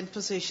people in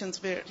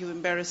positions where you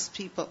embarrass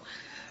people.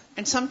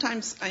 And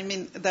sometimes,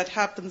 that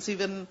happens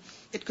even,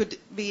 it could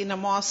be in a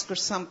mosque or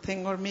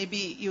something, or maybe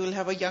you will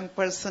have a young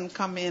person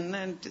come in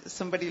and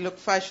somebody look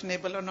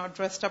fashionable or not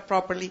dressed up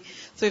properly.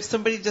 So if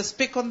somebody just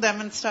pick on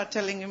them and start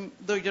telling him,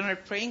 though you're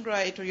not praying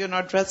right or you're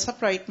not dressed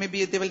up right,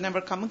 maybe they will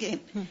never come again.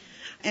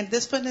 And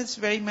this one is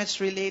very much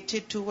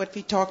related to what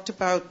we talked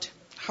about,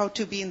 how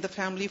to be in the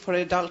family for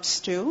adults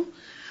too.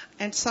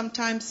 And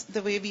sometimes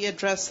the way we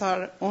address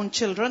our own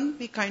children,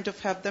 we kind of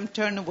have them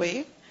turn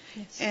away.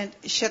 Yes. And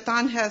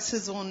Shaitan has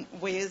his own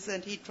ways,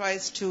 and he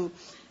tries to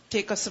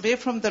take us away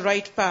from the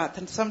right path.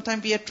 And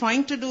sometimes we are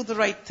trying to do the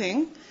right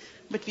thing,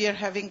 but we are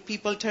having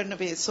people turn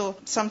away. So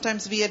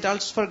sometimes we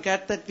adults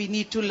forget that we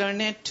need to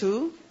learn it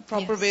too,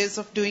 proper ways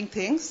of doing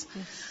things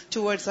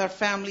towards our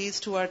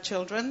families, to our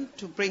children,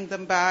 to bring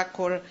them back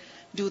or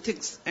do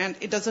things. And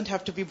it doesn't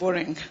have to be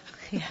boring.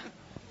 Yeah.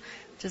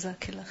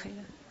 Jazakallah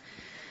khairan.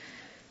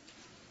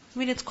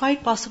 It's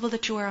quite possible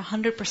that you are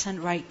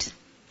 100% right.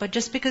 But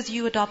just because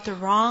you adopt the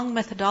wrong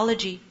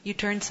methodology, you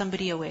turn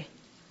somebody away.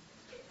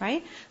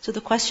 Right? So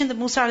the question that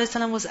Musa a.s.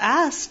 was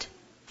asked,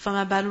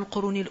 فَمَا بَالُ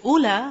الْقُرُونِ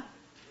الْأُولَى,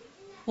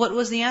 what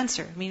was the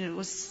answer? It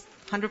was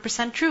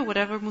 100% true,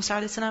 whatever Musa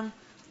a.s.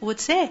 would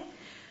say.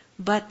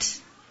 But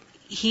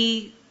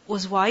he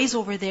was wise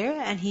over there,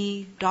 and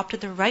he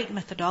adopted the right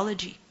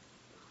methodology.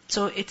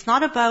 So it's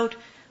not about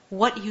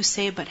what you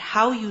say, but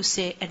how you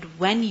say and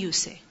when you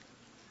say.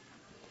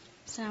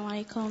 Assalamu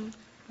alaikum.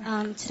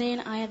 Today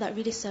an ayah that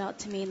really stood out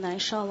to me and that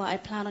inshallah I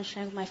plan on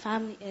sharing with my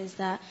family is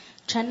that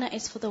Jannah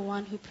is for the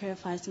one who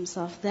purifies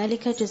himself. ذَلِكَ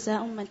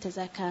جَزَاءٌ مَنْ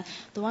تَزَكَّى.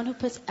 The one who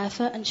puts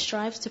effort and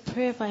strives to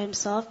purify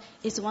himself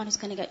is the one who's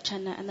going to get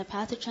Jannah. And the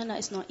path to Jannah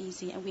is not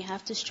easy, and we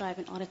have to strive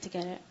in order to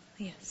get it.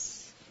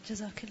 Yes.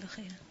 Jazakallah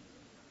khairan.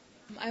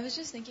 I was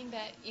just thinking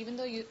that even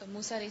though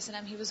Musa a.s.,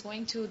 he was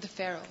going to the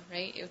Pharaoh,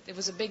 right? It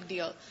was a big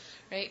deal,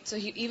 right? So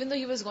even though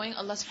he was going,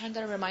 Allah subhanahu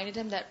wa ta'ala reminded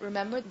him that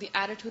remember the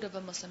attitude of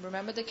a Muslim,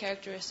 remember the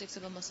characteristics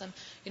of a Muslim.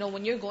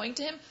 When you're going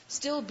to him,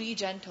 still be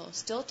gentle,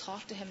 still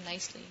talk to him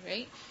nicely,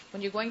 right?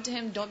 When you're going to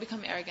him, don't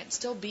become arrogant,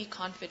 still be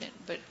confident.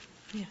 But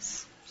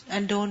yes,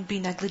 and don't be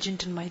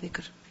negligent in my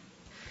dhikr.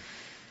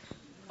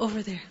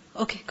 Over there.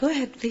 Okay, go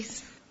ahead,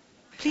 please.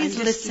 Please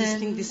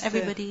listen,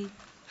 everybody.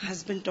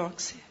 Husband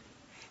talks.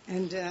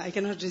 And I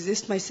cannot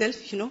resist myself,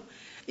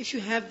 If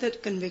you have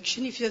that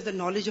conviction, if you have the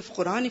knowledge of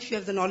Quran, if you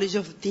have the knowledge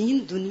of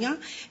Deen, Dunya,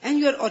 and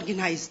you are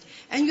organized,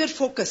 and you are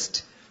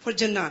focused for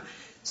Jannah.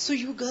 So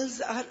you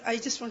girls I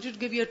just wanted to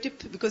give you a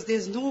tip, because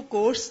there's no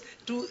course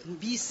to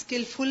be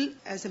skillful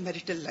as a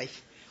marital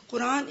life.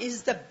 Quran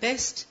is the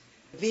best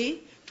way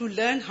to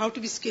learn how to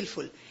be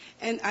skillful.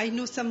 And I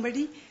know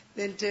somebody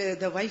that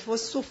the wife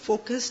was so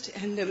focused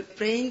and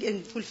praying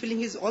and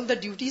fulfilling all the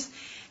duties,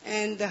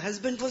 and the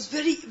husband was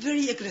very,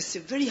 very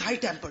aggressive, very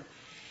high-tempered.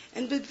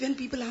 And when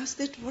people asked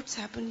that, what's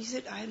happened? He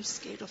said, I am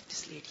scared of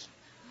this lady.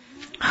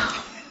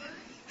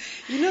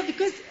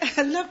 Because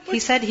Allah put... He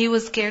said he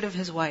was scared of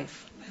his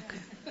wife. Okay.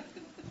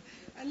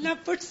 Allah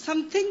put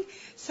something,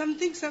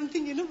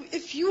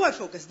 if you are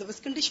focused, the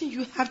first condition,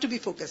 you have to be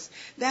focused.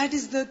 That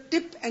is the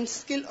tip and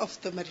skill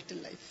of the marital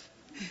life.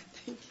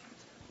 Thank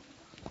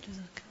you.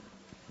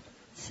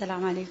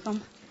 Assalamu alaikum.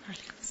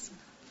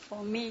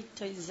 For me,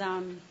 it is,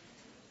 I'm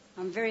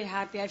very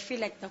happy. I feel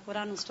like the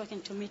Quran was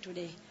talking to me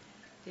today,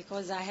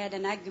 because I had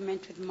an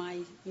argument with my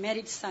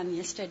married son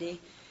yesterday,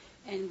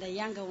 and the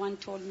younger one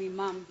told me,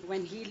 Mom,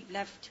 when he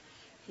left,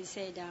 he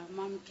said,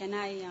 Mom, can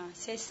I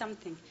say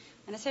something?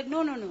 And I said,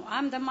 no,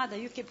 I'm the mother,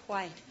 you keep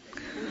quiet.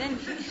 And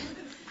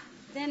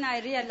then I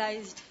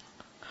realized,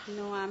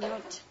 I'm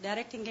not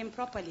directing him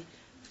properly.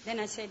 Then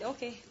I said,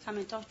 okay, come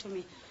and talk to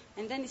me.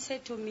 And then he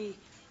said to me,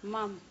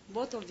 Mom,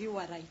 both of you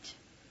are right,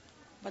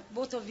 but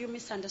both of you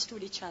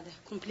misunderstood each other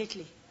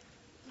completely.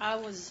 I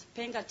was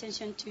paying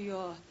attention to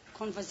your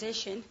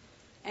conversation,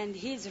 and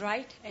he's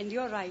right and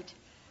you're right.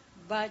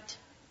 But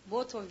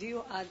both of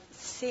you are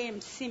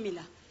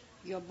similar.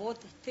 You're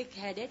both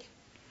thick-headed.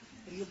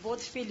 You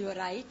both feel you're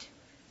right.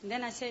 And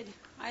then I said,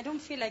 I don't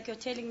feel like you're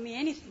telling me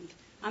anything.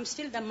 I'm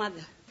still the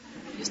mother.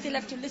 You still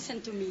have to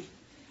listen to me.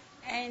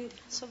 And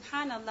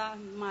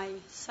subhanallah, my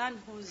son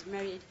who's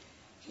married,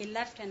 he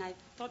left, and I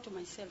thought to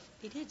myself,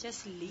 did he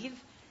just leave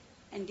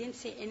and didn't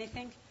say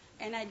anything?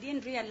 And I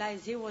didn't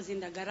realize he was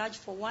in the garage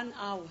for 1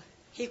 hour.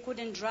 He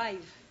couldn't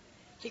drive.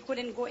 He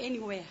couldn't go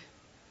anywhere.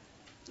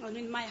 And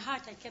in my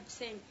heart, I kept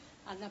saying,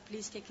 Allah,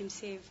 please take him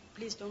safe.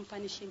 Please don't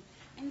punish him.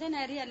 And then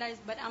I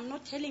realized, but I'm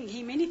not telling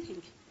him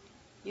anything,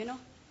 you know.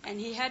 And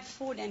he had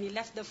food, and he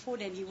left the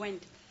food, and he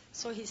went.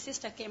 So his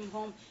sister came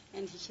home,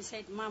 and she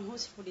said, Mom,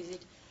 whose food is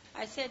it?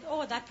 I said,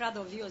 oh, that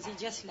brother of yours, he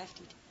just left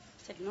it.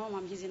 I said, no,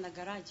 Mom, he's in the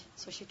garage.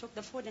 So she took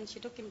the food, and she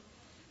took him.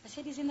 I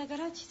said, he's in the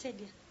garage? She said,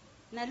 yeah.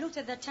 And I looked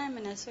at the time,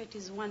 and I saw it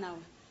is 1 hour.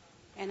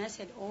 And I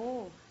said,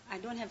 oh, I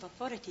don't have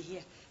authority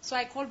here. So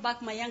I called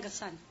back my younger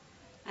son,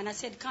 and I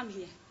said, come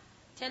here.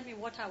 Tell me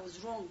what I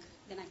was wrong,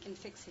 then I can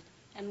fix it,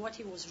 and what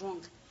he was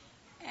wrong.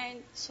 And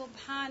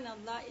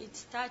subhanallah, it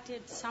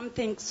started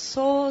something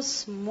so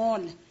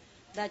small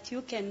that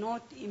you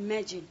cannot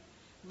imagine.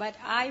 But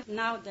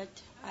now that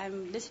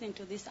I'm listening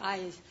to these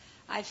ayahs,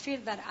 I feel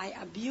that I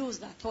abuse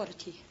the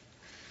authority.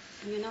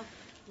 You know,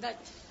 that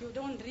you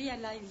don't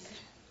realize.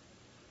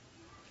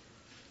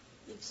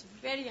 It's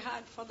very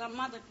hard for the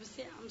mother to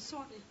say, I'm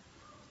sorry.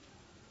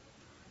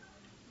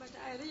 But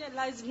I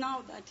realize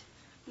now that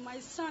my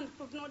son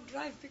could not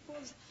drive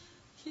because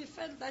he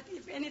felt that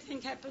if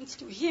anything happens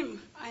to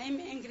him, I am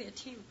angry at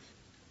him.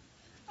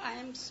 I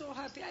am so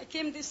happy. I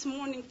came this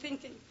morning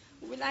thinking,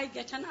 will I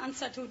get an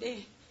answer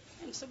today?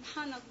 And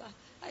subhanallah,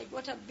 I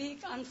got a big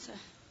answer.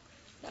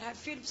 That I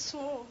feel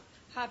so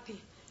happy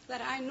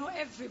that I know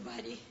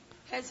everybody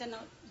has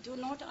do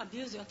not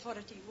abuse your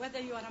authority, whether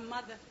you are a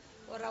mother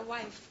or a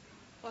wife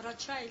or a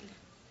child.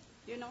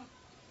 You know,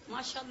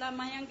 mashallah,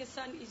 my youngest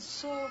son is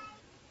so,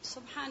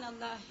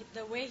 subhanallah,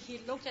 the way he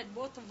looked at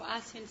both of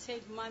us and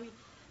said, Mommy,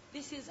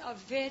 this is a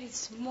very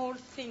small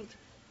thing,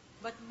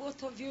 but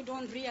both of you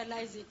don't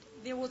realize it.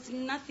 There was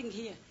nothing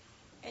here.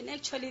 And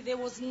actually there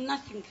was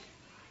nothing.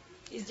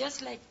 It's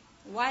just like,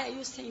 why are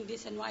you saying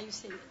this and why are you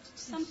saying it?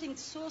 Something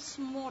so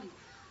small.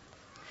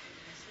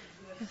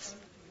 Yes.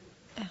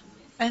 Yeah.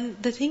 And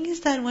the thing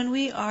is that when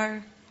we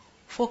are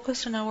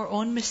focused on our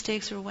own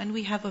mistakes, or when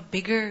we have a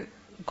bigger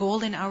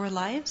goal in our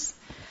lives,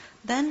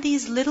 then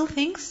these little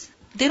things,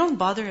 they don't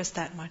bother us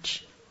that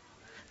much.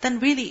 Then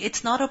really,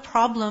 it's not a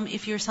problem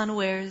if your son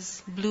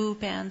wears blue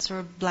pants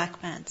or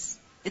black pants.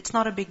 It's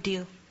not a big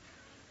deal.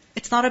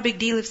 It's not a big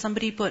deal if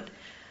somebody put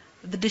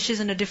the dishes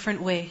in a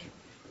different way,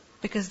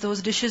 because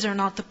those dishes are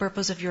not the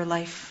purpose of your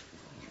life.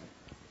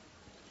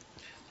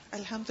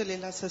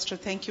 Alhamdulillah, sister.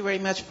 Thank you very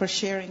much for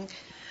sharing.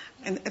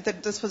 And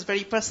that this was a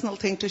very personal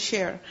thing to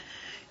share.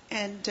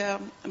 And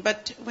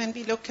but when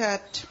we look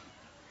at,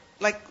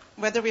 like,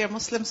 whether we are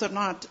Muslims or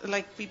not,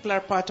 like, people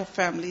are part of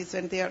families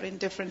and they are in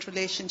different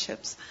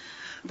relationships,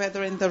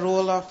 whether in the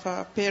role of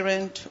a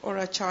parent or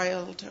a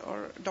child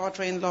or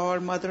daughter-in-law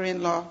or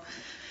mother-in-law.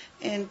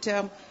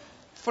 And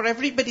for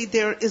everybody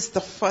there is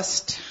the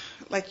first,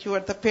 like you are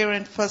the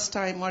parent first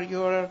time, or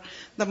you're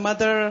the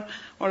mother,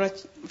 or a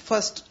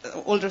first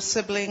older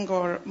sibling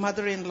or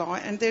mother-in-law.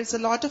 And there's a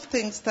lot of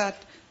things that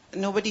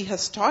nobody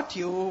has taught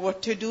you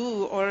what to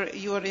do, or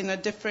you are in a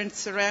different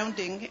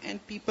surrounding,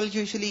 and people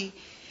usually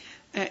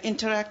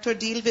interact or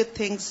deal with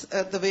things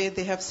the way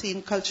they have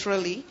seen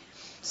culturally.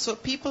 So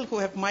people who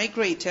have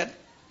migrated,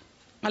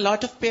 a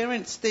lot of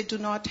parents, they do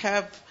not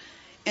have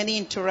any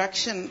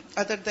interaction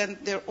other than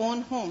their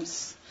own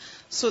homes.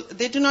 So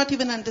they do not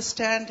even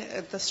understand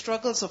the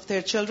struggles of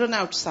their children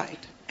outside.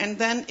 And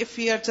then if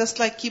we are just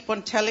like keep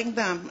on telling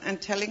them,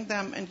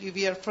 and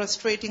we are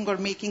frustrating or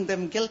making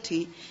them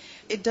guilty,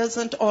 it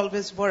doesn't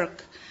always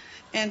work.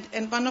 And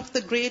one of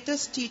the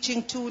greatest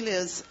teaching tool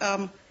is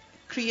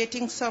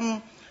creating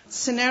some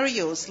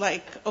scenarios,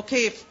 like,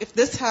 okay, if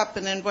this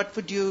happened, and what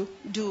would you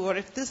do? Or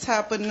if this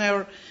happened,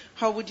 or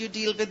how would you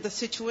deal with the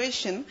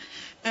situation?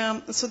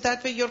 So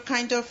that way you're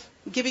kind of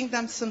giving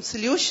them some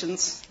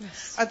solutions.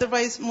 Yes.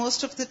 Otherwise,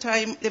 most of the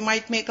time, they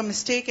might make a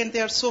mistake and they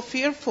are so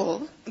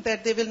fearful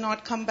that they will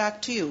not come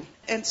back to you.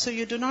 And so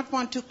you do not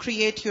want to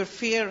create your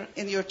fear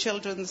in your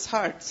children's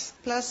hearts.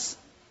 Plus,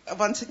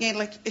 once again,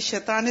 like,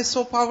 shaitan is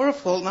so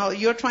powerful. Now,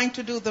 you're trying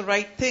to do the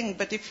right thing,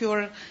 but if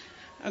you're,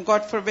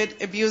 God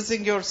forbid,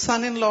 abusing your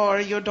son-in-law or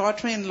your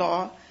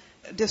daughter-in-law,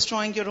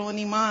 destroying your own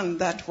iman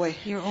that way.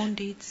 Your own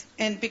deeds.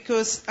 And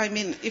because, I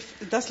mean, if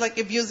that's like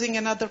abusing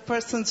another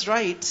person's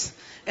rights,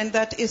 and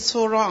that is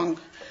so wrong.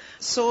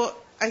 So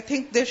I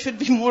think there should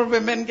be more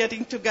women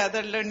getting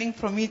together, learning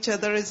from each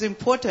other is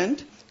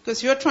important,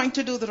 because you're trying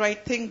to do the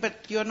right thing, but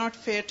you're not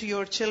fair to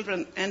your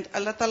children. And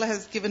Allah Ta'ala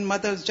has given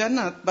mothers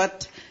Jannah,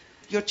 but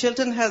your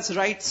children has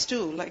rights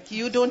too. Like,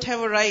 you don't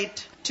have a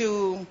right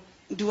to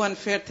do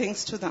unfair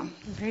things to them.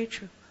 Very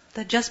true.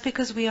 That just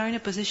because we are in a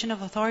position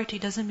of authority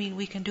doesn't mean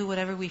we can do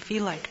whatever we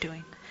feel like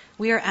doing.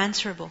 We are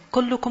answerable.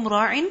 كُلُّكُمْ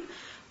رَاعٍ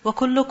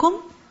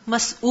وَكُلُّكُمْ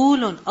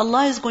مَسْئُولٌ.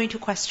 Allah is going to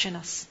question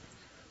us.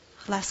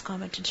 Last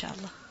comment,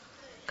 inshallah.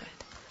 Go ahead.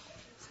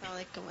 Assalamu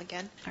alaikum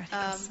again.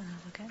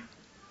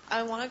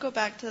 I want to go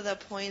back to the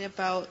point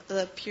about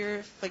the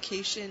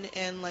purification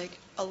and like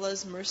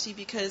Allah's mercy,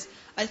 because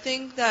I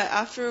think that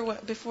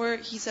before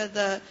he said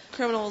the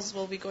criminals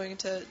will be going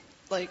to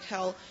like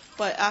hell,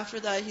 but after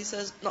that he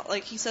says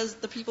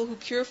the people who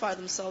purify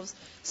themselves.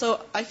 So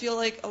I feel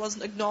like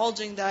Allah's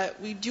acknowledging that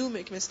we do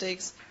make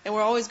mistakes, and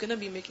we're always going to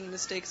be making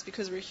mistakes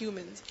because we're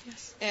humans.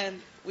 Yes. And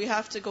we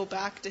have to go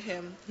back to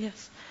Him.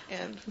 Yes.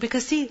 And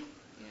because see,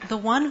 the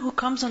one who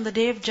comes on the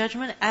Day of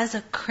Judgment as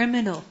a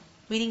criminal,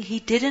 meaning he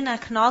didn't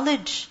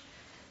acknowledge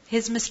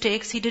his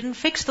mistakes, he didn't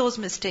fix those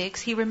mistakes,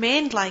 he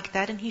remained like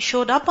that, and he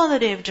showed up on the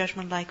Day of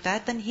Judgment like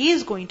that, then he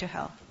is going to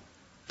hell.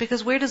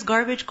 Because where does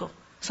garbage go?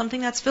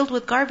 Something that's filled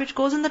with garbage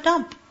goes in the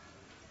dump.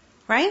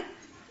 Right?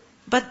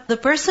 But the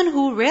person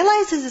who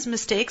realizes his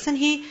mistakes and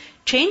he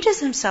changes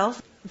himself,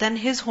 then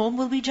his home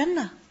will be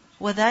Jannah.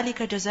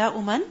 وَذَلِكَ جَزَاءُ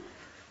مَنْ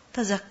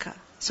تَزَكَّى.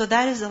 So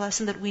that is the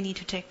lesson that we need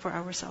to take for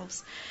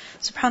ourselves.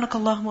 سبحانك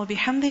اللهم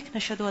وبحمدك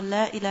نشهد أن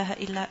لا إله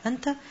إلا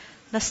أنت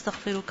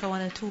نستغفرك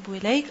ونتوب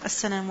إليك.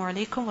 السلام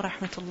عليكم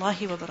ورحمة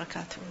الله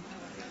وبركاته.